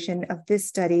investigation of this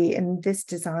study and this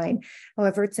design.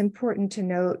 However, it's important to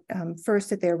note first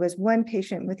that there was one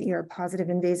patient with ER-positive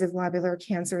invasive lobular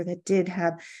cancer that did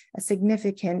have a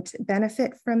significant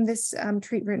benefit from this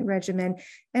treatment regimen,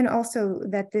 and also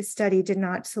that this study did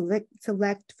not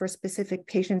select for specific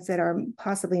patients that are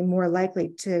possibly more likely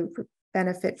to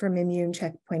benefit from immune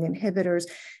checkpoint inhibitors,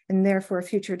 and therefore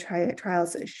future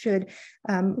trials should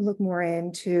look more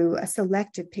into a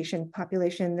selected patient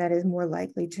population that is more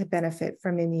likely to benefit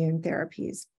from immune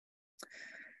therapies.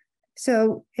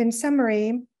 So in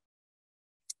summary,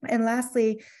 and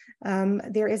lastly,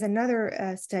 there is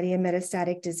another study in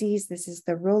metastatic disease. This is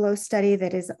the ROLO study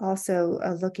that is also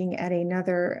looking at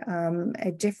another,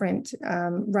 a different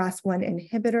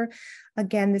ROS1 inhibitor.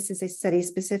 Again, this is a study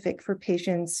specific for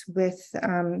patients with,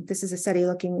 this is a study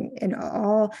looking in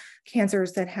all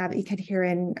cancers that have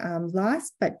E-cadherin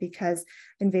loss, but because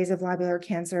invasive lobular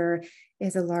cancer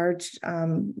is a large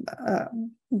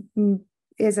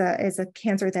is a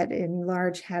cancer that in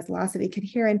large has loss of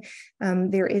E-cadherin,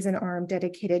 there is an arm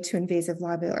dedicated to invasive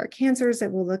lobular cancers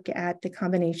that will look at the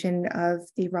combination of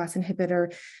the ROS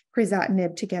inhibitor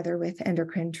crizotinib together with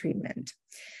endocrine treatment.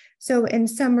 So in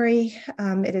summary,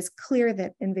 it is clear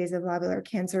that invasive lobular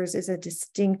cancers is a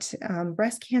distinct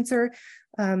breast cancer.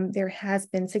 There has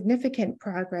been significant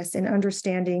progress in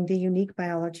understanding the unique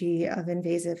biology of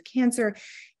invasive cancer,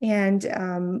 and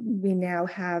we now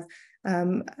have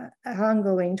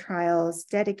ongoing trials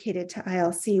dedicated to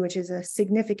ILC, which is a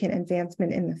significant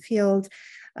advancement in the field.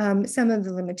 Some of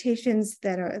the limitations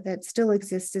that still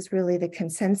exist is really the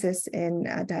consensus in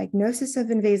diagnosis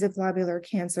of invasive lobular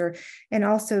cancer, and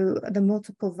also the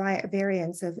multiple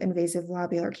variants of invasive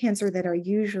lobular cancer that are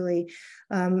usually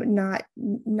not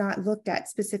looked at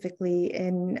specifically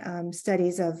in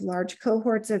studies of large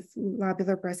cohorts of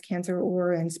lobular breast cancer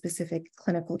or in specific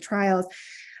clinical trials.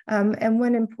 And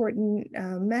one important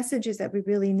message is that we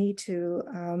really need to,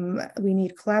 we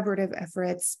need collaborative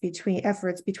efforts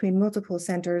between multiple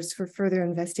centers for further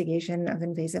investigation of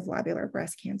invasive lobular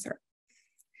breast cancer.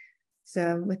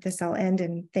 So with this, I'll end,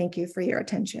 and thank you for your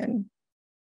attention.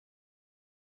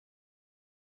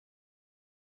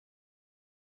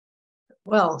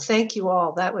 Well, thank you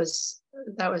all. That was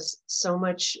so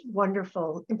much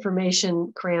wonderful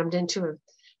information crammed into a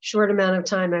short amount of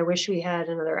time. I wish we had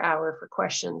another hour for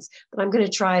questions, but I'm going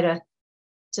to try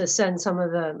to send some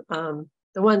of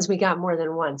the ones we got more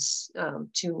than once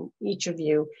to each of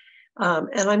you.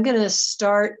 And I'm going to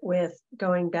start with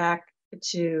going back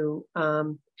to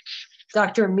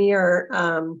Dr. Amir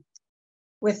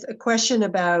with a question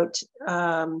about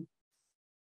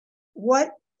what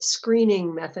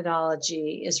screening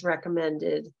methodology is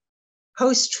recommended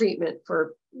post-treatment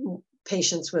for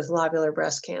patients with lobular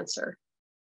breast cancer,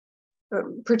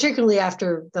 particularly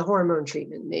after the hormone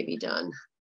treatment may be done?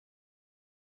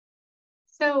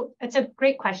 So it's a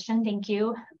great question, thank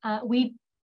you. We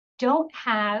don't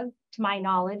have, to my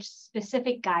knowledge,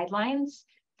 specific guidelines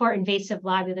for invasive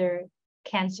lobular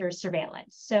cancer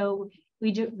surveillance. So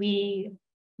we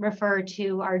refer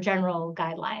to our general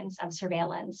guidelines of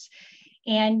surveillance.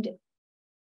 And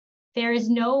there is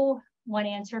no one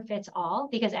answer fits all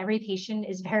because every patient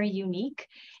is very unique.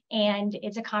 And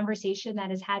it's a conversation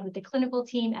that is had with the clinical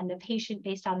team and the patient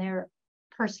based on their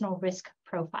personal risk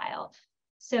profile.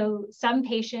 So some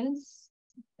patients,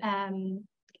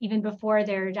 even before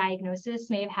their diagnosis,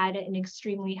 may have had an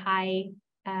extremely high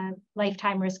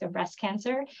lifetime risk of breast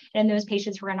cancer. And those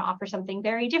patients were going to offer something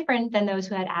very different than those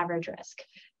who had average risk.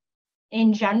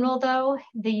 In general, though,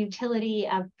 the utility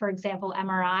of, for example,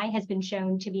 MRI has been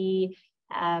shown to be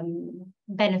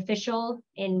beneficial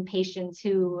in patients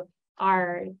who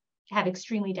have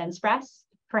extremely dense breasts.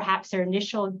 Perhaps their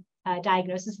initial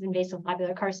diagnosis of invasive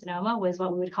lobular carcinoma was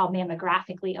what we would call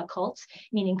mammographically occult,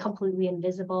 meaning completely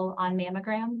invisible on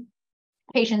mammogram.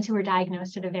 Patients who were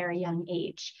diagnosed at a very young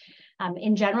age.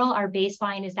 In general, our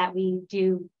baseline is that we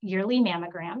do yearly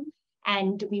mammogram,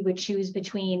 and we would choose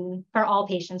between, for all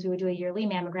patients, we would do a yearly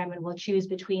mammogram, and we'll choose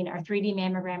between our 3D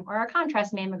mammogram or our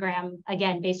contrast mammogram,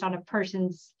 again, based on a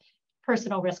person's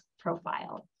personal risk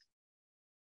profile.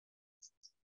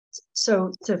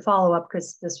 So to follow up,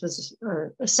 because this was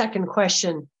a second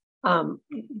question,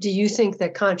 do you think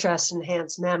that contrast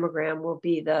enhanced mammogram will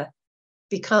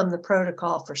become the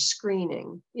protocol for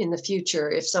screening in the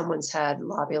future if someone's had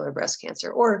lobular breast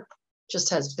cancer or just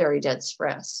has very dense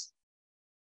breasts?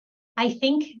 I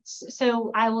think,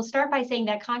 so I will start by saying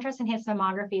that contrast enhanced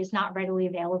mammography is not readily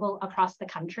available across the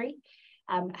country.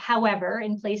 However,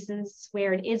 in places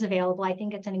where it is available, I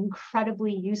think it's an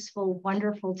incredibly useful,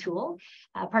 wonderful tool,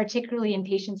 particularly in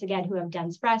patients, again, who have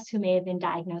dense breasts, who may have been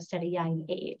diagnosed at a young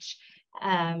age.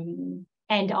 And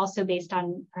also based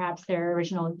on perhaps their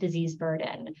original disease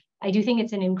burden. I do think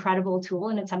it's an incredible tool,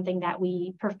 and it's something that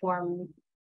we perform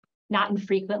not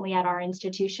infrequently at our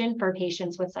institution for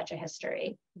patients with such a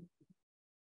history.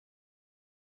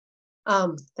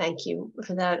 Thank you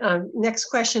for that. Next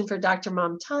question for Dr.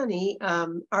 Mamtani.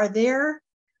 Are there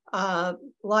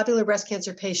lobular breast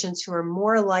cancer patients who are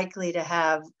more likely to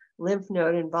have lymph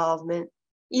node involvement,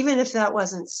 even if that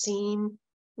wasn't seen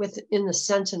within the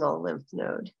sentinel lymph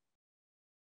node?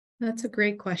 That's a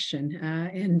great question,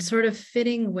 and sort of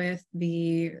fitting with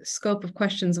the scope of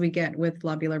questions we get with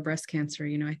lobular breast cancer.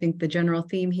 You know, I think the general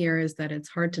theme here is that it's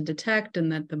hard to detect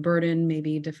and that the burden may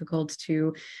be difficult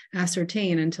to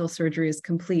ascertain until surgery is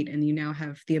complete and you now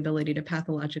have the ability to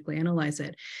pathologically analyze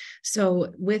it.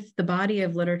 So with the body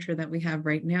of literature that we have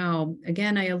right now,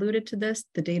 again, I alluded to this,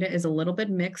 the data is a little bit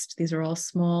mixed. These are all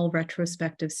small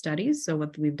retrospective studies. So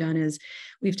what we've done is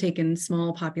we've taken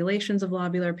small populations of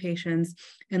lobular patients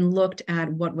and looked at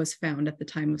what was found at the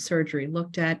time of surgery,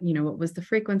 looked at, you know, what was the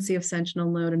frequency of sentinel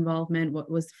node involvement,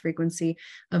 what was the frequency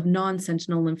of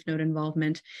non-sentinel lymph node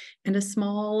involvement. And a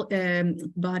small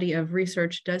body of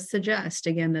research does suggest,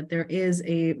 again, that there is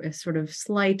a sort of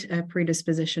slight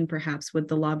predisposition, perhaps, with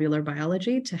the lobular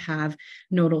biology to have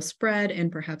nodal spread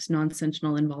and perhaps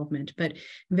non-sentinel involvement, but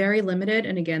very limited.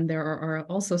 And again, there are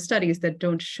also studies that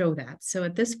don't show that. So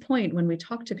at this point, when we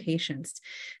talk to patients,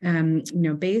 you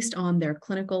know, based on their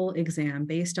clinical exam,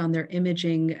 based on their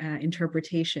imaging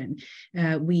interpretation,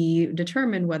 we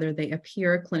determine whether they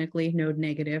appear clinically node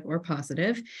negative or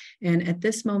positive. And at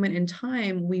this moment in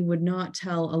time, we would not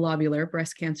tell a lobular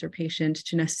breast cancer patient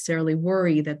to necessarily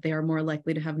worry that they are more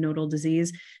likely to have nodal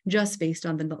disease just based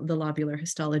on the lobular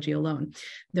histology alone.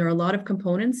 There are a lot of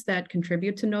components that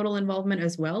contribute to nodal involvement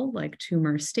as well, like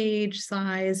tumor stage,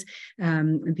 size,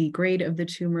 the grade of the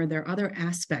tumor. There are other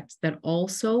aspects that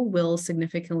also will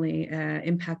significantly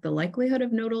impact the likelihood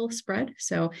of nodal spread.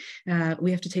 So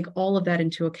we have to take all of that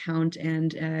into account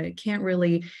and can't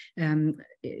really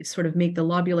sort of make the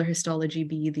lobular histology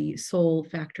be the sole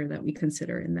factor that we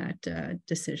consider in that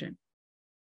decision.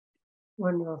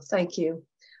 Wonderful, thank you.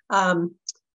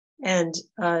 And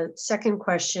second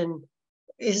question,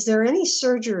 is there any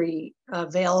surgery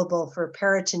available for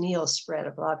peritoneal spread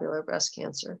of lobular breast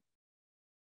cancer?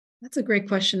 That's a great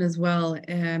question as well.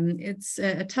 It's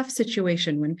a tough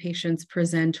situation when patients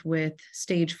present with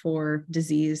stage 4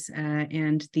 disease,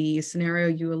 and the scenario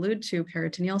you allude to,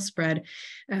 peritoneal spread,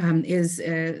 is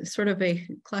sort of a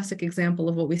classic example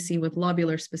of what we see with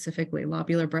lobular specifically.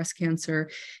 Lobular breast cancer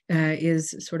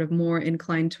is sort of more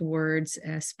inclined towards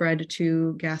spread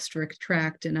to gastric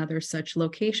tract and other such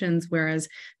locations, whereas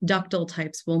ductal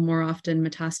types will more often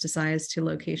metastasize to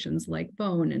locations like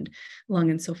bone and lung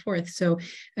and so forth. So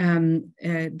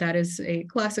that is a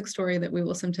classic story that we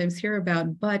will sometimes hear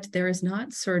about, but there is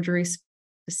not surgery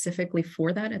specifically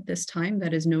for that at this time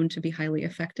that is known to be highly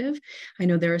effective. I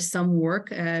know there is some work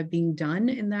being done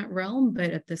in that realm,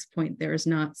 but at this point, there is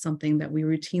not something that we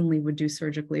routinely would do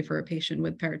surgically for a patient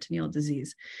with peritoneal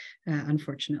disease,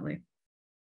 unfortunately.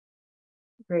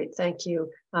 Great, thank you.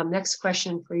 Next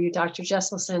question for you, Dr.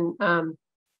 Jeselsohn.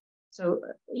 So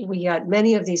we got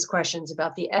many of these questions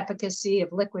about the efficacy of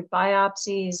liquid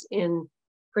biopsies in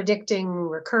predicting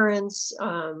recurrence,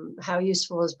 how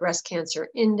useful is breast cancer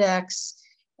index,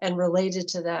 and related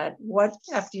to that, what,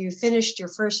 after you finished your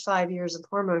first 5 years of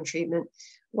hormone treatment,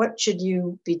 what should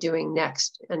you be doing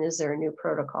next? And is there a new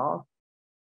protocol?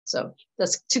 So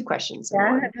that's two questions.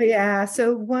 Yeah.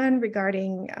 So one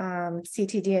regarding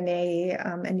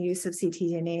ctDNA and use of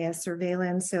ctDNA as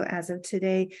surveillance. So as of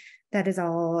today, that is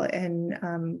all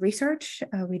in research.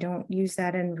 We don't use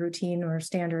that in routine or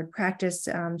standard practice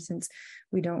since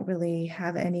we don't really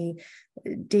have any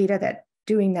data that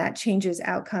doing that changes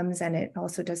outcomes, and it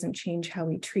also doesn't change how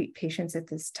we treat patients at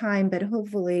this time. But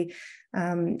hopefully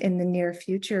in the near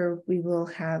future, we will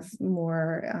have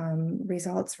more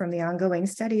results from the ongoing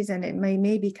studies, and it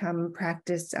may become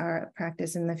practice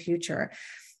in the future.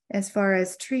 As far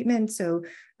as treatment, so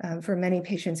for many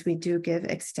patients, we do give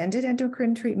extended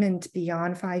endocrine treatment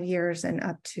beyond 5 years and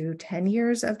up to 10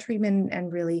 years of treatment.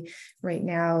 And really, right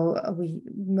now,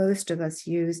 most of us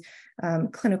use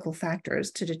clinical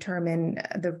factors to determine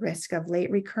the risk of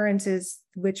late recurrences,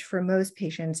 which for most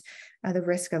patients, the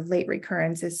risk of late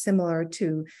recurrence is similar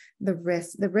to the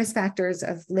risk factors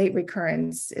of late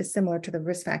recurrence is similar to the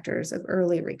risk factors of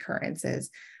early recurrences.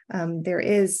 There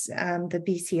is the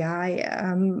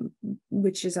BCI,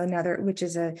 which is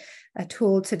a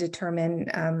tool to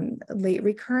determine late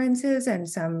recurrences, and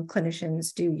some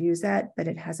clinicians do use that, but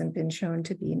it hasn't been shown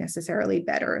to be necessarily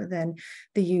better than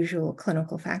the usual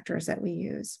clinical factors that we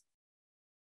use.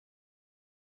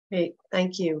 Great,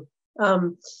 thank you.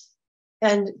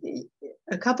 And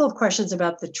a couple of questions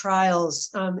about the trials.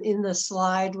 In the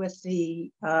slide with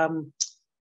the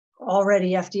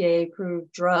already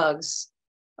FDA-approved drugs,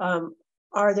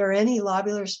 are there any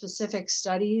lobular-specific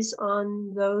studies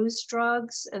on those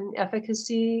drugs and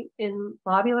efficacy in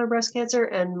lobular breast cancer?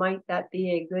 And might that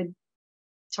be a good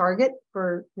target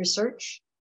for research?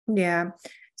 Yeah.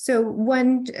 So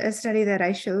one study that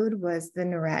I showed was the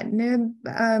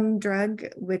neratinib drug,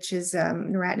 which is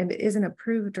neratinib is an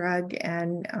approved drug,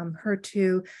 and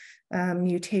HER2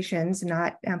 mutations,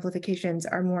 not amplifications,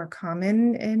 are more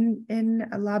common in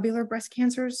lobular breast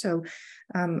cancer. So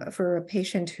for a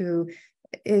patient who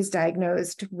is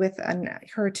diagnosed with an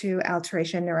HER2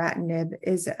 alteration, neratinib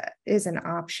is an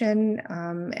option,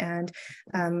 and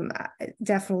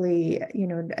definitely,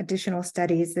 additional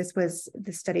studies. This was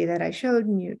the study that I showed.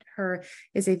 Her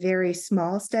is a very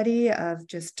small study of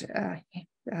just a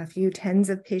few tens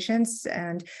of patients,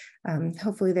 and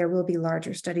hopefully there will be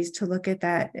larger studies to look at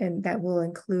that, and that will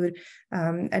include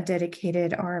a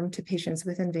dedicated arm to patients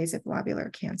with invasive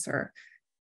lobular cancer.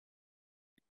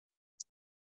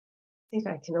 I think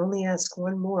I can only ask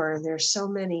one more, and there's so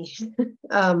many.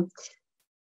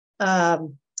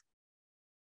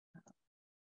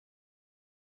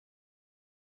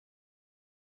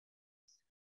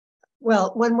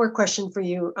 Well, one more question for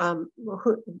you.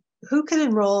 Who can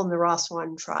enroll in the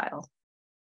ROS1 trial?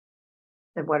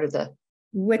 And what are the...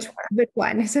 Which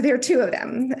one? So there are two of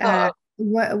them.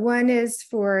 One is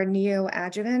for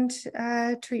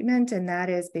neoadjuvant treatment, and that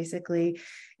is basically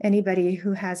anybody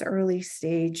who has early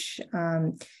stage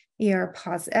ER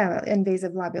positive,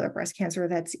 invasive lobular breast cancer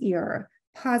that's ER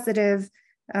positive,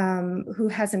 who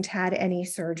hasn't had any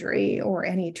surgery or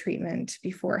any treatment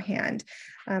beforehand.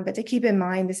 But to keep in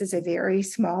mind, this is a very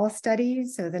small study,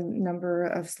 so the number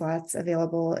of slots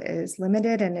available is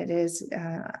limited, and it is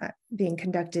being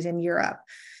conducted in Europe.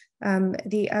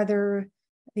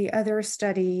 The other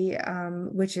study,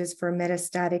 which is for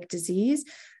metastatic disease,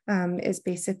 is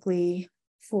basically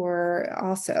for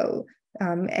also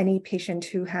any patient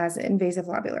who has invasive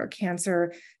lobular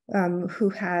cancer who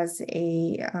has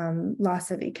a loss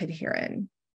of a cadherin.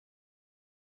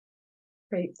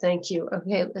 Great, thank you.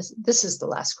 Okay, this is the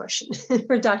last question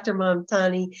for Dr.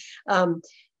 Mamtani.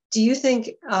 Do you think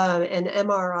an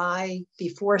MRI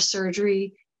before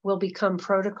surgery will become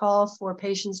protocol for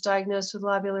patients diagnosed with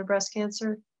lobular breast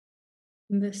cancer?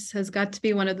 This has got to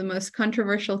be one of the most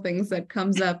controversial things that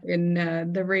comes up in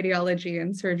the radiology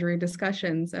and surgery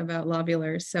discussions about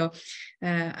lobulars. So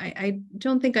I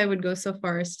don't think I would go so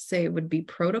far as to say it would be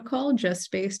protocol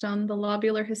just based on the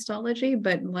lobular histology,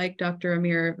 but like Dr.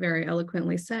 Amir very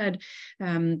eloquently said,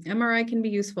 MRI can be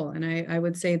useful. And I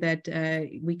would say that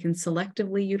we can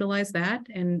selectively utilize that.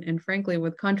 And frankly,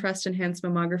 with contrast enhanced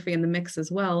mammography in the mix as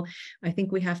well, I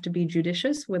think we have to be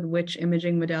judicious with which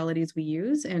imaging modalities we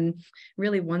use. And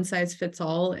really one size fits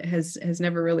all has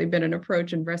never really been an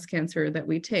approach in breast cancer that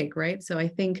we take, right? So I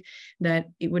think that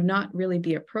it would not really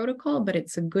be a protocol, but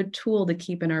it's a good tool to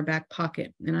keep in our back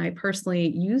pocket. And I personally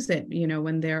use it,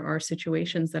 when there are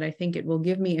situations that I think it will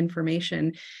give me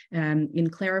information in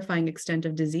clarifying extent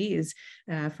of disease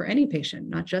for any patient,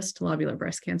 not just lobular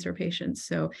breast cancer patients.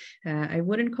 So I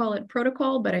wouldn't call it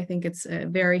protocol, but I think it's a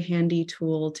very handy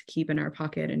tool to keep in our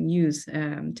pocket and use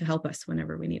to help us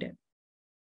whenever we need it.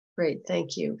 Great,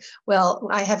 thank you. Well,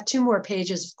 I have 2 more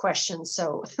pages of questions,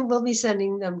 so we'll be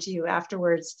sending them to you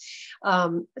afterwards.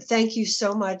 Thank you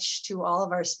so much to all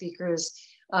of our speakers.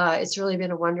 It's really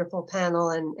been a wonderful panel,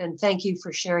 and thank you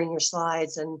for sharing your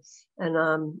slides.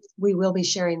 And we will be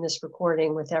sharing this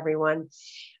recording with everyone.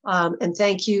 And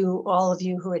thank you, all of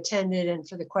you who attended, and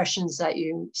for the questions that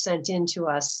you sent in to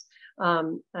us.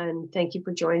 And thank you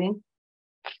for joining.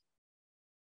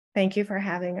 Thank you for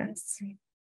having us.